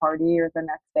next party or the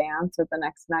next dance or the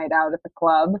next night out at the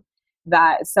club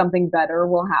that something better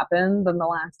will happen than the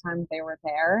last time they were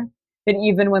there. That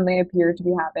even when they appear to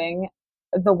be having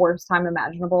the worst time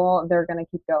imaginable, they're going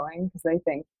to keep going because they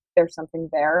think there's something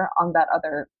there on that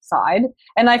other side.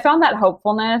 And I found that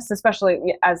hopefulness,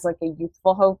 especially as like a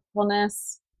youthful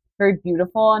hopefulness, very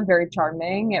beautiful and very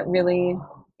charming. It really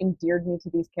endeared me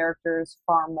to these characters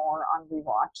far more on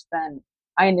rewatch than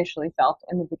I initially felt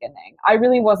in the beginning. I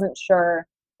really wasn't sure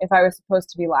if I was supposed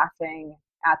to be laughing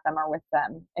at them or with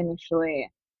them initially.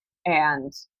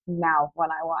 And now when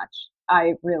I watch,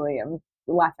 I really am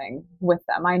laughing with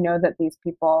them. I know that these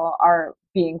people are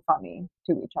being funny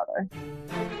to each other.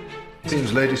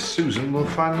 Seems Lady Susan will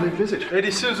finally visit.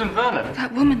 Lady Susan Vernon.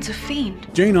 That woman's a fiend.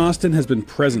 Jane Austen has been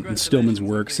present in Stillman's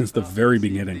work since the very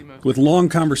beginning, with long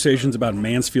conversations about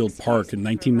Mansfield Park in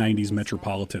 1990's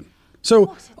Metropolitan.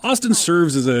 So, Austen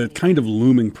serves as a kind of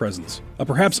looming presence, a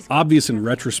perhaps obvious in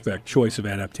retrospect choice of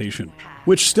adaptation,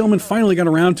 which Stillman finally got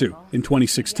around to in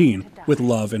 2016 with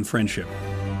Love and Friendship.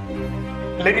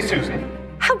 Lady Susan.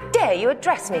 How dare you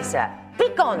address me, sir? Be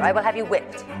gone, or I will have you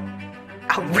whipped.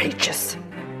 Outrageous.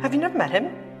 Have you never met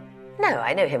him? No,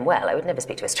 I know him well. I would never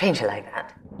speak to a stranger like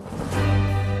that.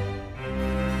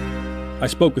 I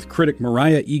spoke with critic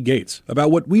Mariah E. Gates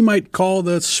about what we might call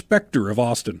the specter of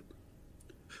Austen.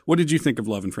 What did you think of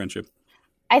Love and Friendship?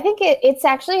 I think it's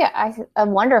actually a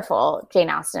wonderful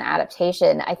Jane Austen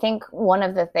adaptation. I think one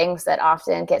of the things that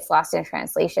often gets lost in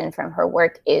translation from her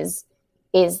work is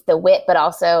the wit, but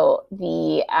also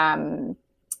the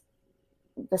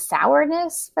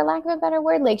sourness, for lack of a better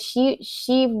word. Like she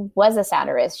was a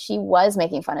satirist. She was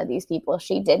making fun of these people.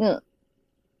 She didn't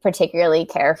particularly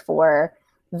care for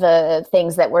the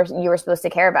things that you were supposed to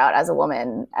care about as a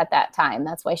woman at that time.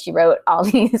 That's why she wrote all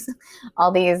these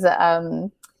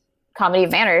comedy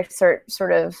of manner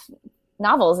sort of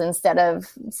novels instead of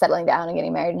settling down and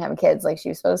getting married and having kids like she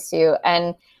was supposed to.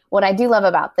 And what I do love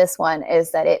about this one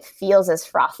is that it feels as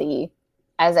frothy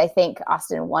as I think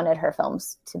Austen wanted her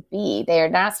films to be. They are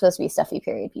not supposed to be stuffy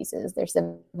period pieces. They're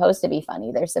supposed to be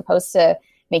funny. They're supposed to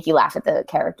make you laugh at the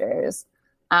characters.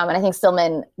 And I think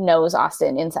Stillman knows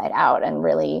Austen inside out and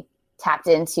really tapped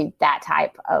into that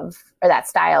type of, or that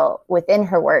style within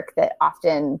her work that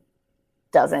often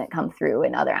doesn't come through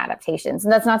in other adaptations.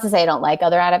 And that's not to say I don't like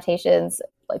other adaptations.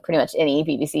 Like pretty much any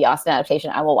BBC Austen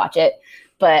adaptation, I will watch it.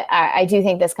 But I do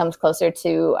think this comes closer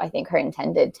to, I think, her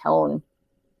intended tone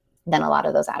than a lot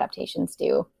of those adaptations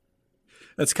do.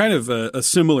 That's kind of a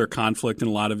similar conflict in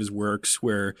a lot of his works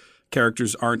where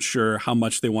characters aren't sure how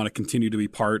much they want to continue to be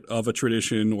part of a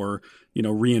tradition or,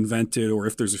 reinvent it, or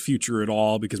if there's a future at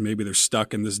all because maybe they're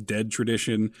stuck in this dead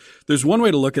tradition. There's one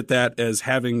way to look at that as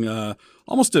having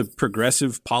almost a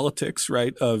progressive politics,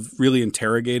 right, of really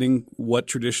interrogating what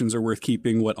traditions are worth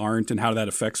keeping, what aren't, and how that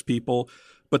affects people.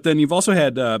 But then you've also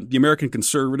had the American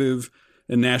Conservative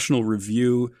and National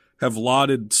Review have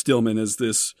lauded Stillman as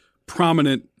this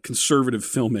prominent conservative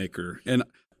filmmaker. And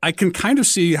I can kind of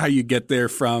see how you get there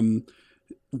from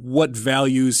what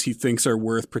values he thinks are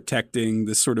worth protecting,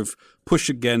 this sort of push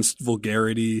against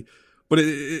vulgarity. But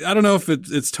I don't know if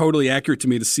it's totally accurate to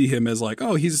me to see him as like,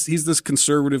 oh, he's this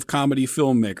conservative comedy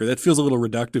filmmaker. That feels a little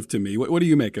reductive to me. What do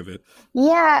you make of it?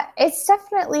 Yeah, it's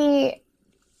definitely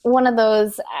one of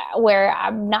those where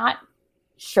I'm not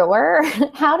sure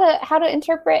how to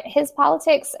interpret his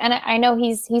politics. And I know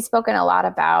he's spoken a lot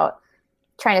about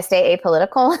trying to stay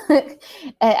apolitical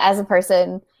as a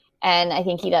person. And I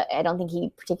don't think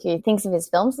he particularly thinks of his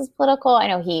films as political. I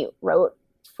know he wrote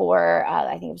for,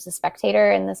 I think it was The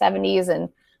Spectator in the 70s and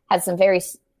had some very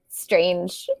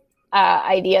strange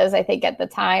ideas, I think, at the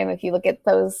time, if you look at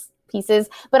those pieces.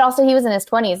 But also he was in his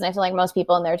 20s. And I feel like most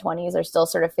people in their 20s are still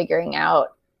sort of figuring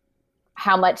out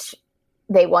how much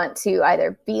they want to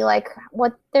either be like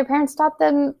what their parents taught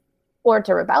them or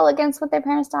to rebel against what their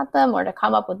parents taught them or to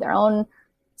come up with their own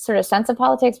sort of sense of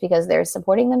politics because they're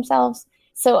supporting themselves.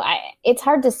 So it's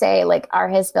hard to say, like, are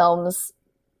his films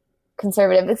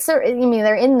conservative?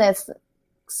 They're in this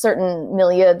certain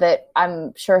milieu that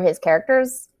I'm sure his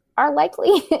characters are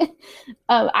likely,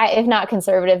 if not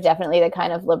conservative, definitely the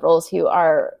kind of liberals who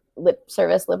are lip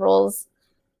service liberals.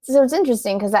 So it's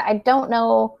interesting because I don't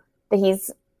know that he's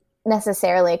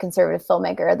necessarily a conservative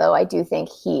filmmaker, though I do think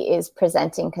he is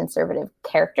presenting conservative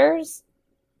characters.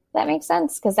 That makes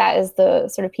sense, because that is the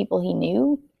sort of people he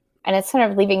knew. And it's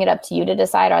kind of leaving it up to you to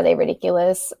decide, are they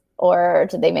ridiculous or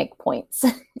do they make points?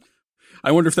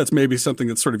 I wonder if that's maybe something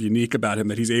that's sort of unique about him,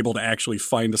 that he's able to actually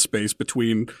find a space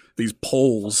between these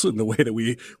poles in the way that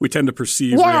we tend to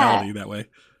perceive reality that way.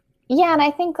 Yeah, and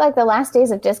I think like The Last Days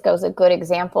of Disco is a good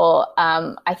example.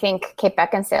 I think Kate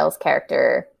Beckinsale's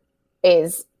character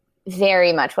is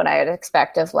very much what I would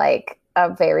expect of like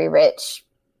a very rich,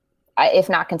 if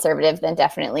not conservative, then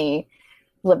definitely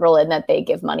liberal in that they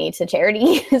give money to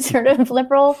charity sort of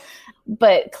liberal.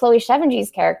 But Chloe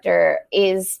Sevigny's character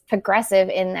is progressive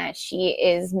in that she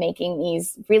is making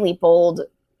these really bold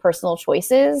personal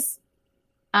choices.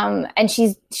 And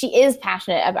she is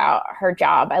passionate about her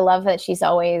job. I love that she's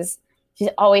always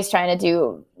trying to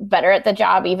do better at the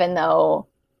job, even though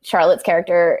Charlotte's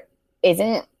character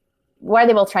isn't. Why are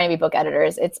they both trying to be book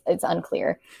editors? It's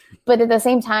unclear. But at the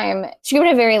same time, she grew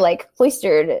in a very like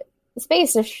cloistered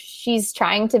space. So she's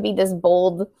trying to be this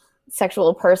bold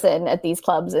sexual person at these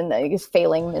clubs and like,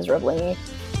 failing miserably.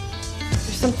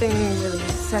 There's something really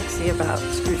sexy about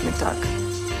Scrooge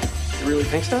McDuck. You really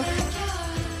think so?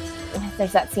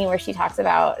 There's that scene where she talks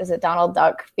about, is it Donald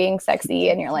Duck being sexy?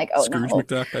 And you're like, oh, Scrooge no.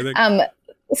 McDuck, I think.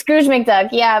 Scrooge McDuck,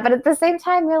 yeah. But at the same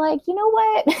time, you're like, you know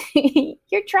what?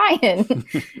 You're trying.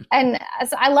 And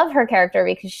so I love her character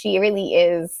because she really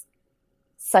is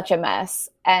such a mess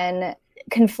and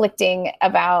conflicting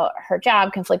about her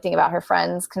job, conflicting about her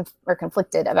friends, or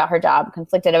conflicted about her job,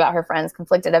 conflicted about her friends,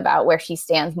 conflicted about where she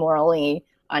stands morally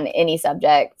on any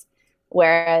subject.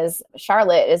 Whereas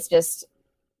Charlotte is just,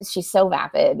 she's so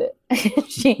vapid.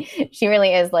 she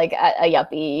really is like a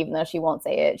yuppie, even though she won't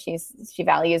say it. She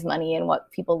values money and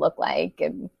what people look like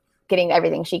and getting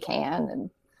everything she can.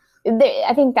 And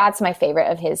I think that's my favorite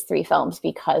of his three films,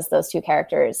 because those two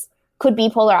characters could be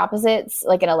polar opposites,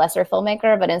 like in a lesser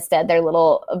filmmaker, but instead they're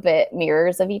a bit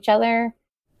mirrors of each other.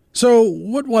 So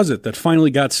what was it that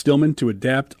finally got Stillman to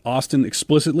adapt Austen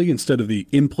explicitly instead of the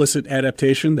implicit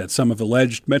adaptation that some have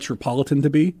alleged Metropolitan to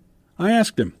be? I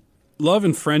asked him. Love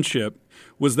and Friendship,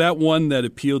 was that one that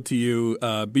appealed to you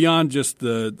beyond just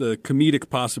the comedic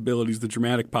possibilities, the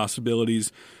dramatic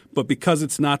possibilities, but because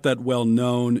it's not that well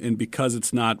known and because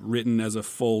it's not written as a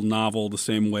full novel the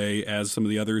same way as some of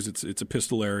the others, it's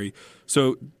epistolary.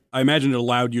 So I imagine it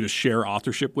allowed you to share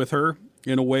authorship with her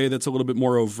in a way that's a little bit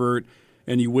more overt,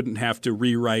 and you wouldn't have to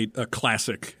rewrite a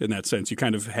classic in that sense. You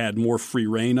kind of had more free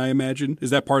reign, I imagine.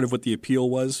 Is that part of what the appeal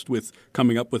was with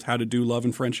coming up with how to do Love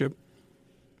and Friendship?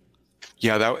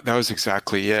 Yeah, that was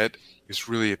exactly it. It was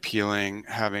really appealing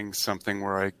having something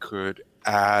where I could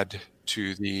add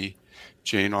to the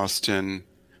Jane Austen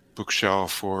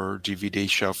bookshelf or DVD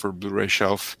shelf or Blu-ray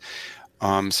shelf,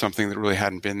 something that really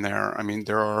hadn't been there. I mean,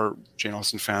 there are Jane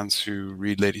Austen fans who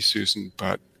read Lady Susan,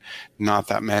 but not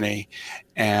that many.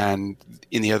 And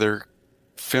in the other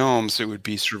films, it would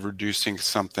be sort of reducing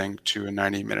something to a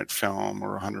 90-minute film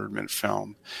or a 100-minute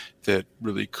film that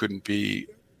really couldn't be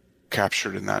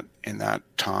captured in that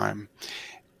time.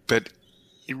 But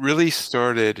it really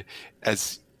started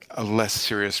as a less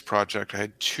serious project. I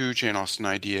had two Jane Austen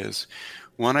ideas.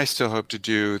 One I still hope to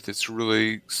do that's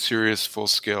really serious,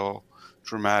 full-scale,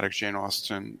 dramatic Jane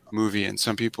Austen movie, and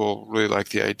some people really like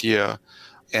the idea.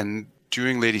 And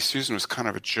doing Lady Susan was kind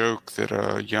of a joke that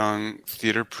a young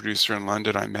theater producer in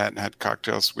London I met and had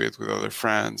cocktails with other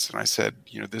friends. And I said,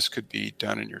 this could be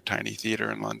done in your tiny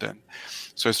theater in London.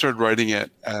 So I started writing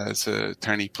it as a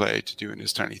tiny play to do in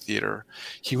his tiny theater.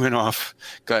 He went off,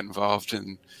 got involved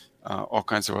in all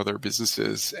kinds of other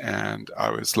businesses, and I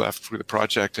was left with a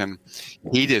project and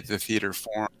hated the theater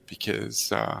form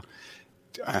because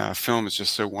film is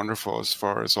just so wonderful as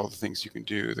far as all the things you can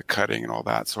do, the cutting and all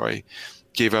that. So I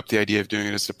gave up the idea of doing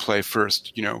it as a play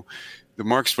first. The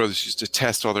Marx Brothers used to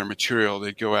test all their material.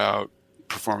 They'd go out,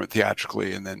 perform it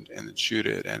theatrically, and then shoot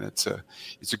it. And it's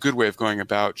a good way of going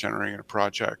about generating a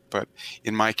project. But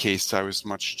in my case, I was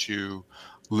much too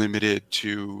limited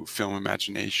to film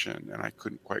imagination, and I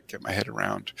couldn't quite get my head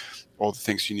around all the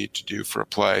things you need to do for a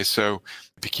play. So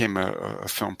it became a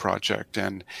film project.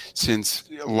 And since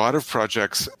a lot of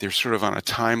projects, they're sort of on a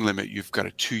time limit, you've got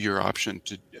a 2-year option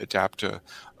to adapt a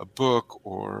book,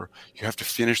 or you have to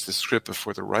finish the script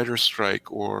before the writer's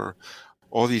strike, or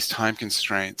all these time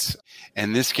constraints.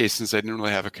 And in this case, since I didn't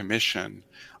really have a commission,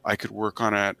 I could work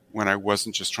on it when I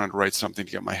wasn't just trying to write something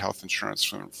to get my health insurance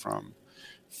from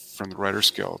the Writers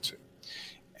Guild.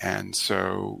 And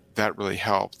so that really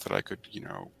helped that I could,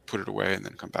 put it away and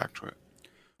then come back to it.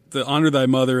 The honor thy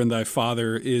mother and thy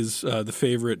father is the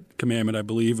favorite commandment, I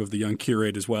believe, of the young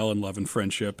curate as well in Love and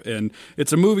Friendship. And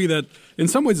it's a movie that in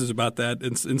some ways is about that.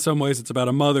 In some ways it's about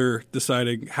a mother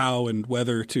deciding how and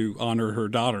whether to honor her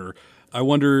daughter. I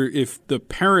wonder if the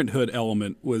parenthood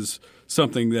element was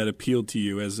something that appealed to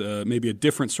you as maybe a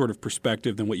different sort of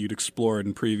perspective than what you'd explored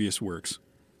in previous works.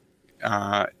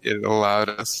 It allowed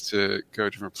us to go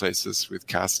different places with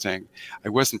casting. I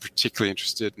wasn't particularly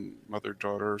interested in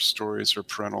mother-daughter stories or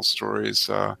parental stories.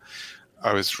 I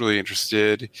was really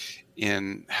interested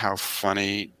in how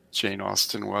funny Jane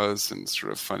Austen was, and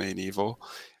sort of funny and evil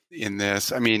in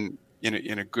this. I mean,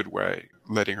 in a good way,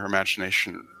 letting her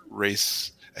imagination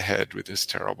race ahead with this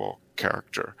terrible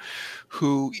character,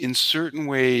 who in certain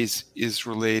ways is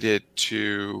related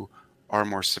to our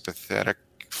more sympathetic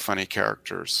funny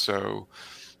characters. So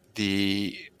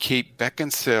the Kate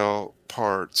Beckinsale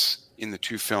parts in the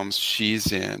two films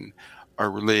she's in are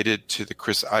related to the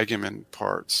Chris Eigenmann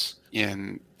parts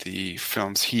in the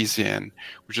films he's in,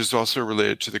 which is also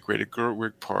related to the Greta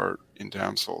Gerwig part in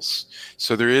Damsels.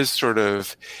 So there is sort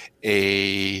of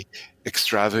a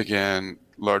extravagant,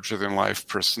 larger-than-life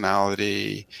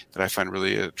personality that I find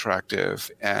really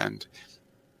attractive. And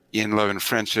in Love and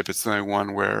Friendship, it's the only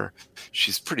one where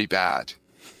she's pretty bad.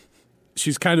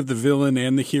 She's kind of the villain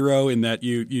and the hero in that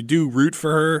you do root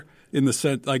for her in the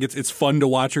sense, like it's fun to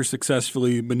watch her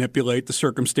successfully manipulate the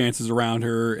circumstances around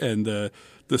her and the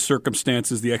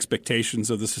circumstances, the expectations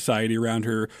of the society around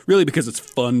her, really because it's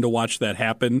fun to watch that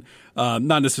happen,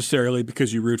 not necessarily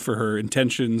because you root for her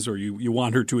intentions or you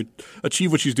want her to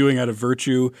achieve what she's doing out of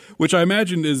virtue, which I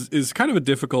imagine is kind of a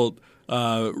difficult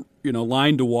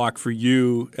line to walk for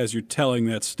you as you're telling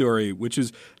that story, which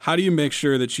is how do you make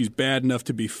sure that she's bad enough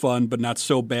to be fun but not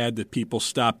so bad that people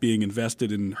stop being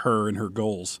invested in her and her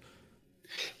goals?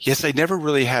 Yes, I never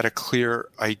really had a clear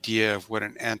idea of what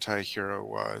an anti-hero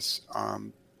was.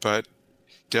 But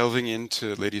delving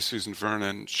into Lady Susan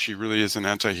Vernon, she really is an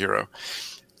anti-hero.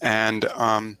 And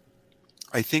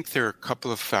I think there are a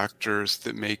couple of factors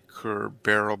that make her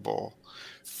bearable.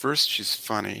 First, she's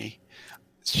funny.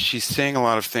 She's saying a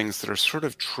lot of things that are sort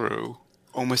of true.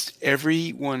 Almost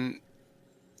everyone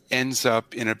ends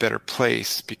up in a better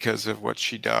place because of what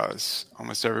she does.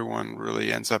 Almost everyone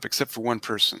really ends up, except for one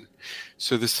person.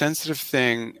 So the sensitive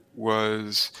thing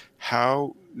was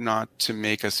how not to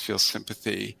make us feel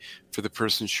sympathy for the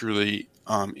person she really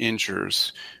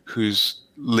injures, who's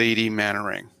Lady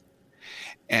Mannering.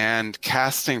 And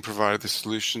casting provided the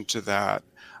solution to that.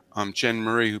 Jen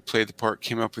Murray, who played the part,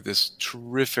 came up with this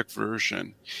terrific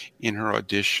version in her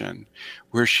audition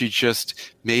where she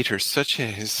just made her such a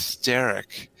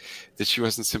hysteric that she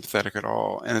wasn't sympathetic at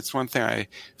all. And it's one thing I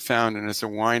found, and as a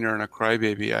whiner and a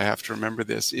crybaby, I have to remember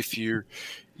this. If you're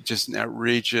just an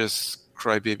outrageous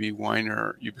crybaby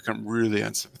whiner, you become really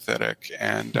unsympathetic.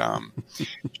 And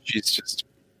she's just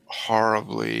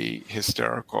horribly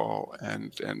hysterical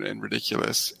and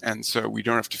ridiculous. And so we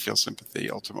don't have to feel sympathy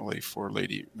ultimately for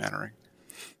Lady Mannering.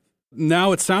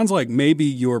 Now it sounds like maybe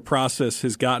your process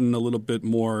has gotten a little bit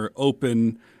more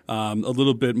open, a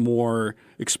little bit more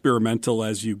experimental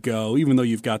as you go, even though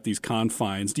you've got these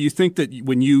confines. Do you think that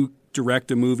when you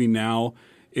direct a movie now,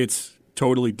 it's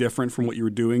totally different from what you were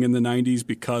doing in the 90s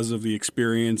because of the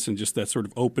experience and just that sort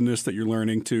of openness that you're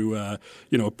learning to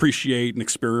appreciate and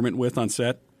experiment with on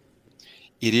set?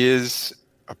 It is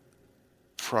a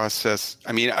process.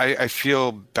 I mean, I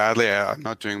feel badly I'm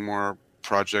not doing more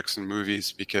projects and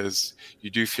movies because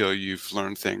you do feel you've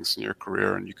learned things in your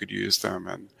career and you could use them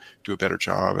and do a better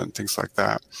job and things like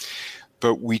that.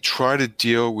 But we try to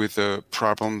deal with the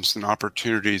problems and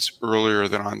opportunities earlier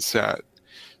than on set.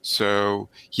 So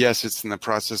yes, it's in the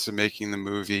process of making the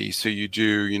movie. So you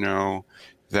do,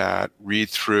 that read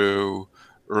through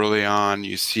early on.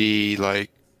 You see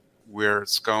like where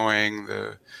it's going,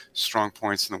 the strong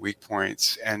points and the weak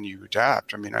points, and you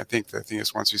adapt. I mean, I think the thing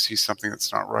is once you see something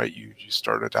that's not right, you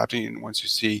start adapting. And once you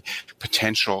see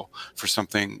potential for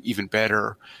something even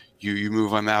better, you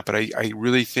move on that. But I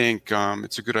really think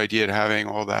it's a good idea to having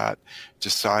all that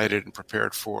decided and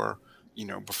prepared for,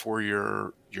 before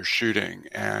you're shooting.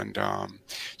 And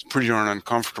it's pretty darn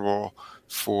uncomfortable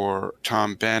for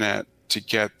Tom Bennett to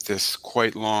get this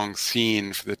quite long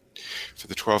scene for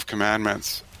the 12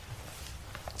 Commandments.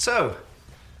 So,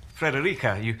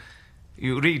 Frederica,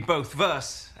 you read both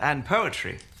verse and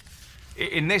poetry.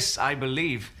 In this, I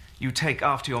believe, you take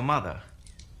after your mother,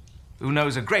 who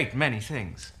knows a great many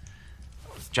things.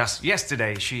 Just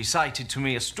yesterday, she cited to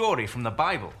me a story from the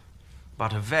Bible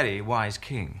about a very wise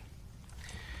king.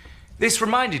 This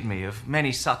reminded me of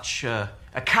many such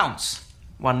accounts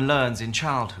one learns in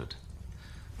childhood.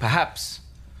 Perhaps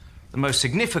the most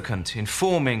significant in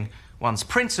forming one's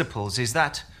principles is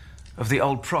that of the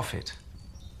old prophet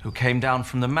who came down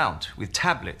from the mount with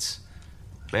tablets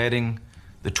bearing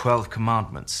the 12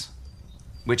 commandments,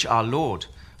 which our Lord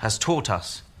has taught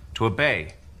us to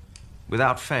obey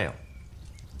without fail.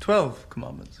 12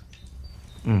 commandments?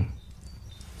 Mm.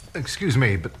 Excuse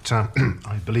me, but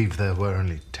I believe there were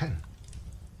only 10.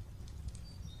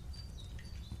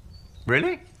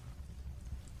 Really?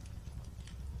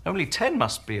 Only 10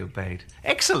 must be obeyed.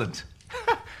 Excellent.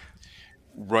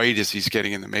 Right as he's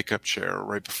getting in the makeup chair,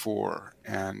 right before,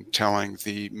 and telling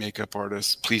the makeup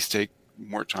artist, please take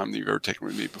more time than you've ever taken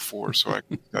with me before so I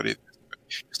can study.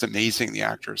 It's amazing the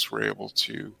actors were able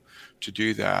to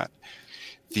do that.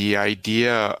 The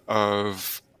idea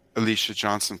of Alicia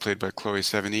Johnson, played by Chloe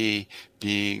Sevigny,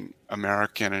 being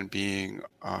American and being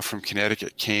from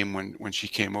Connecticut came when she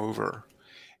came over.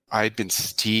 I'd been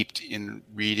steeped in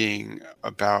reading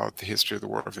about the history of the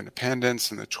War of Independence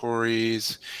and the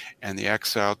Tories and the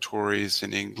exiled Tories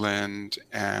in England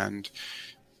and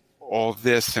all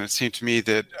this. And it seemed to me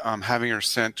that having her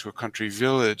sent to a country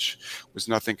village was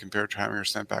nothing compared to having her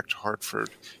sent back to Hartford,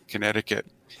 Connecticut.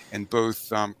 And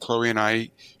both Chloe and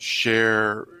I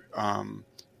share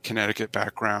Connecticut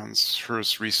backgrounds,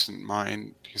 hers recent,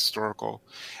 mine historical,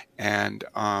 and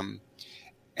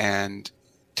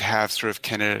to have sort of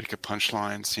Connecticut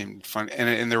punchlines seemed fun.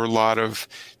 And there were a lot of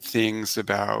things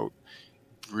about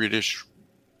British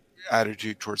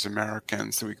attitude towards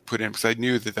Americans that we could put in, because I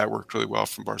knew that worked really well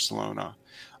from Barcelona.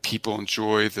 People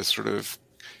enjoy the sort of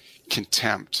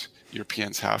contempt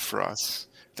Europeans have for us.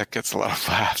 That gets a lot of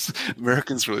laughs.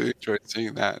 Americans really enjoy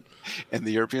seeing that. And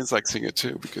the Europeans like seeing it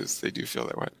too, because they do feel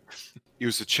that way. It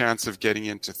was a chance of getting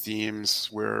into themes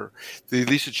where the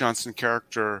Alicia Johnson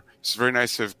character, it's very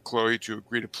nice of Chloe to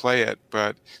agree to play it,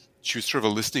 but she was sort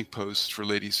of a listening post for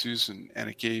Lady Susan, and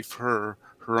it gave her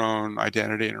her own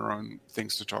identity and her own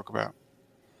things to talk about.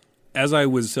 As I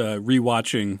was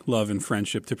rewatching Love and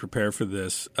Friendship to prepare for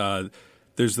this,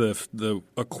 there's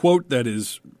a quote that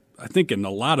is, I think, in a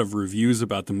lot of reviews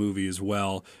about the movie as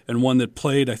well, and one that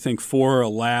played, I think, for a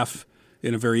laugh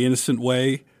in a very innocent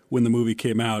way when the movie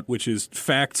came out, which is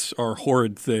 "Facts are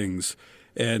horrid things."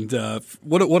 And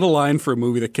what a line for a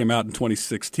movie that came out in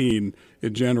 2016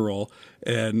 in general.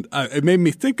 And it made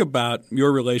me think about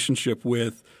your relationship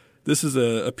with, this is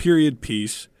a period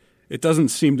piece. It doesn't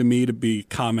seem to me to be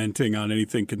commenting on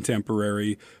anything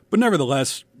contemporary, but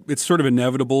nevertheless, it's sort of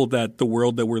inevitable that the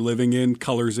world that we're living in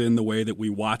colors in the way that we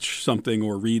watch something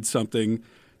or read something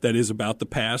that is about the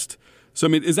past. So, I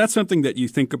mean, is that something that you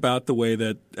think about, the way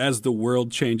that as the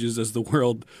world changes, as the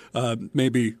world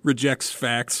maybe rejects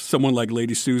facts, someone like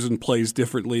Lady Susan plays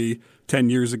differently 10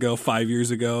 years ago, 5 years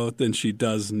ago than she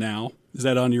does now? Is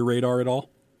that on your radar at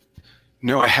all?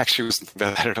 No, I actually wasn't thinking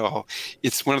about that at all.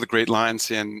 It's one of the great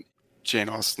lines in Jane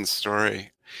Austen's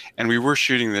story. And we were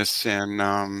shooting this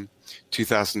in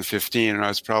 2015, and I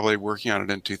was probably working on it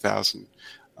in 2000,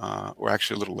 or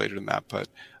actually a little later than that. But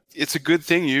it's a good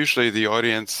thing. Usually the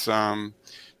audience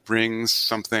brings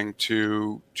something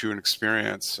to an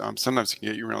experience. Sometimes it can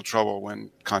get you in real trouble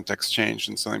when context change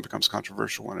and something becomes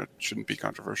controversial when it shouldn't be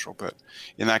controversial. But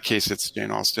in that case, it's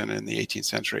Jane Austen in the 18th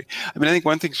century. I mean, I think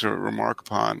one thing to remark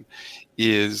upon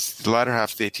is the latter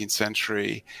half of the 18th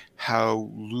century,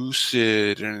 how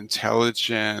lucid and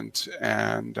intelligent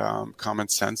and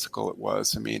commonsensical it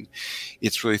was. I mean,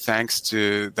 it's really thanks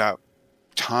to that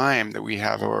time that we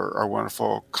have our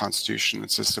wonderful constitution and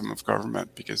system of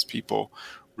government, because people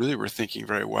really were thinking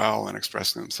very well and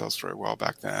expressing themselves very well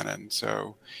back then. And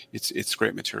so it's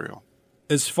great material.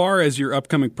 As far as your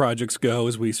upcoming projects go,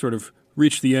 as we sort of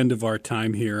reach the end of our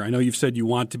time here, I know you've said you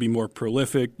want to be more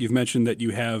prolific. You've mentioned that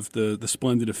you have the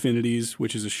Splendid Affinities,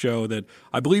 which is a show that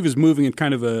I believe is moving in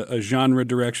kind of a genre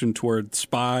direction toward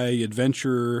spy,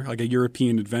 adventure, like a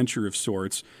European adventure of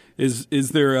sorts. Is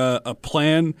there a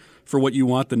plan for what you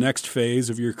want the next phase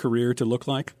of your career to look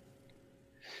like?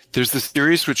 There's the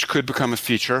series which could become a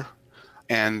feature,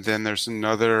 and then there's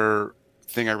another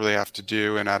thing I really have to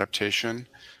do, an adaptation.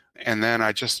 And then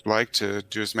I just like to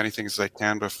do as many things as I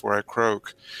can before I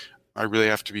croak. I really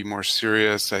have to be more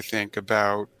serious, I think,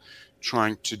 about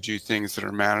trying to do things that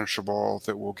are manageable,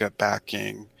 that will get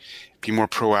backing, be more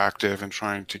proactive in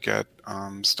trying to get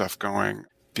stuff going.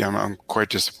 Yeah, I'm quite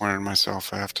disappointed in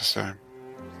myself, I have to say.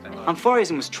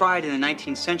 Amphorism was tried in the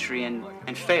 19th century and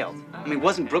failed. I mean,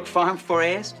 wasn't Brook Farm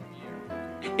Fourierist?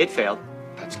 It failed.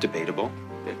 That's debatable.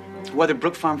 Whether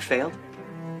Brook Farm failed?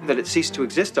 That it ceased to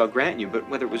exist, I'll grant you, but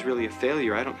whether it was really a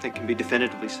failure, I don't think can be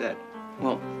definitively said.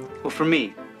 Well, for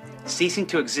me, ceasing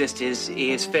to exist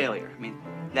is failure. I mean,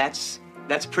 that's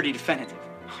pretty definitive.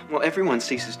 Well, everyone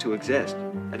ceases to exist.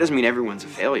 That doesn't mean everyone's a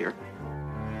failure.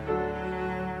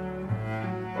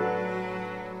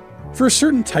 For a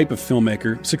certain type of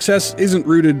filmmaker, success isn't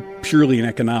rooted purely in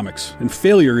economics, and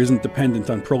failure isn't dependent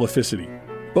on prolificity.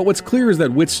 But what's clear is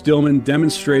that Whit Stillman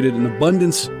demonstrated an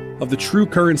abundance of the true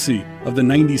currency of the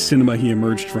 90s cinema he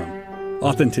emerged from: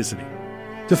 authenticity.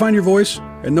 To find your voice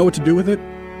and know what to do with it,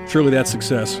 surely that's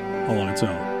success all on its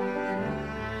own.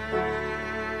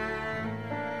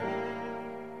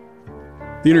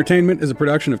 The Entertainment is a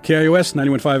production of KIOS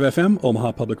 91.5 FM,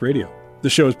 Omaha Public Radio. The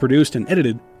show is produced and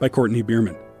edited by Courtney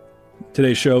Bierman.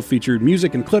 Today's show featured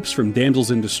music and clips from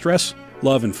Damsels in Distress,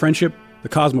 Love and Friendship, The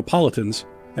Cosmopolitans,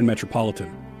 and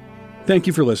Metropolitan. Thank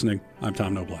you for listening. I'm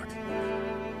Tom Knobloch.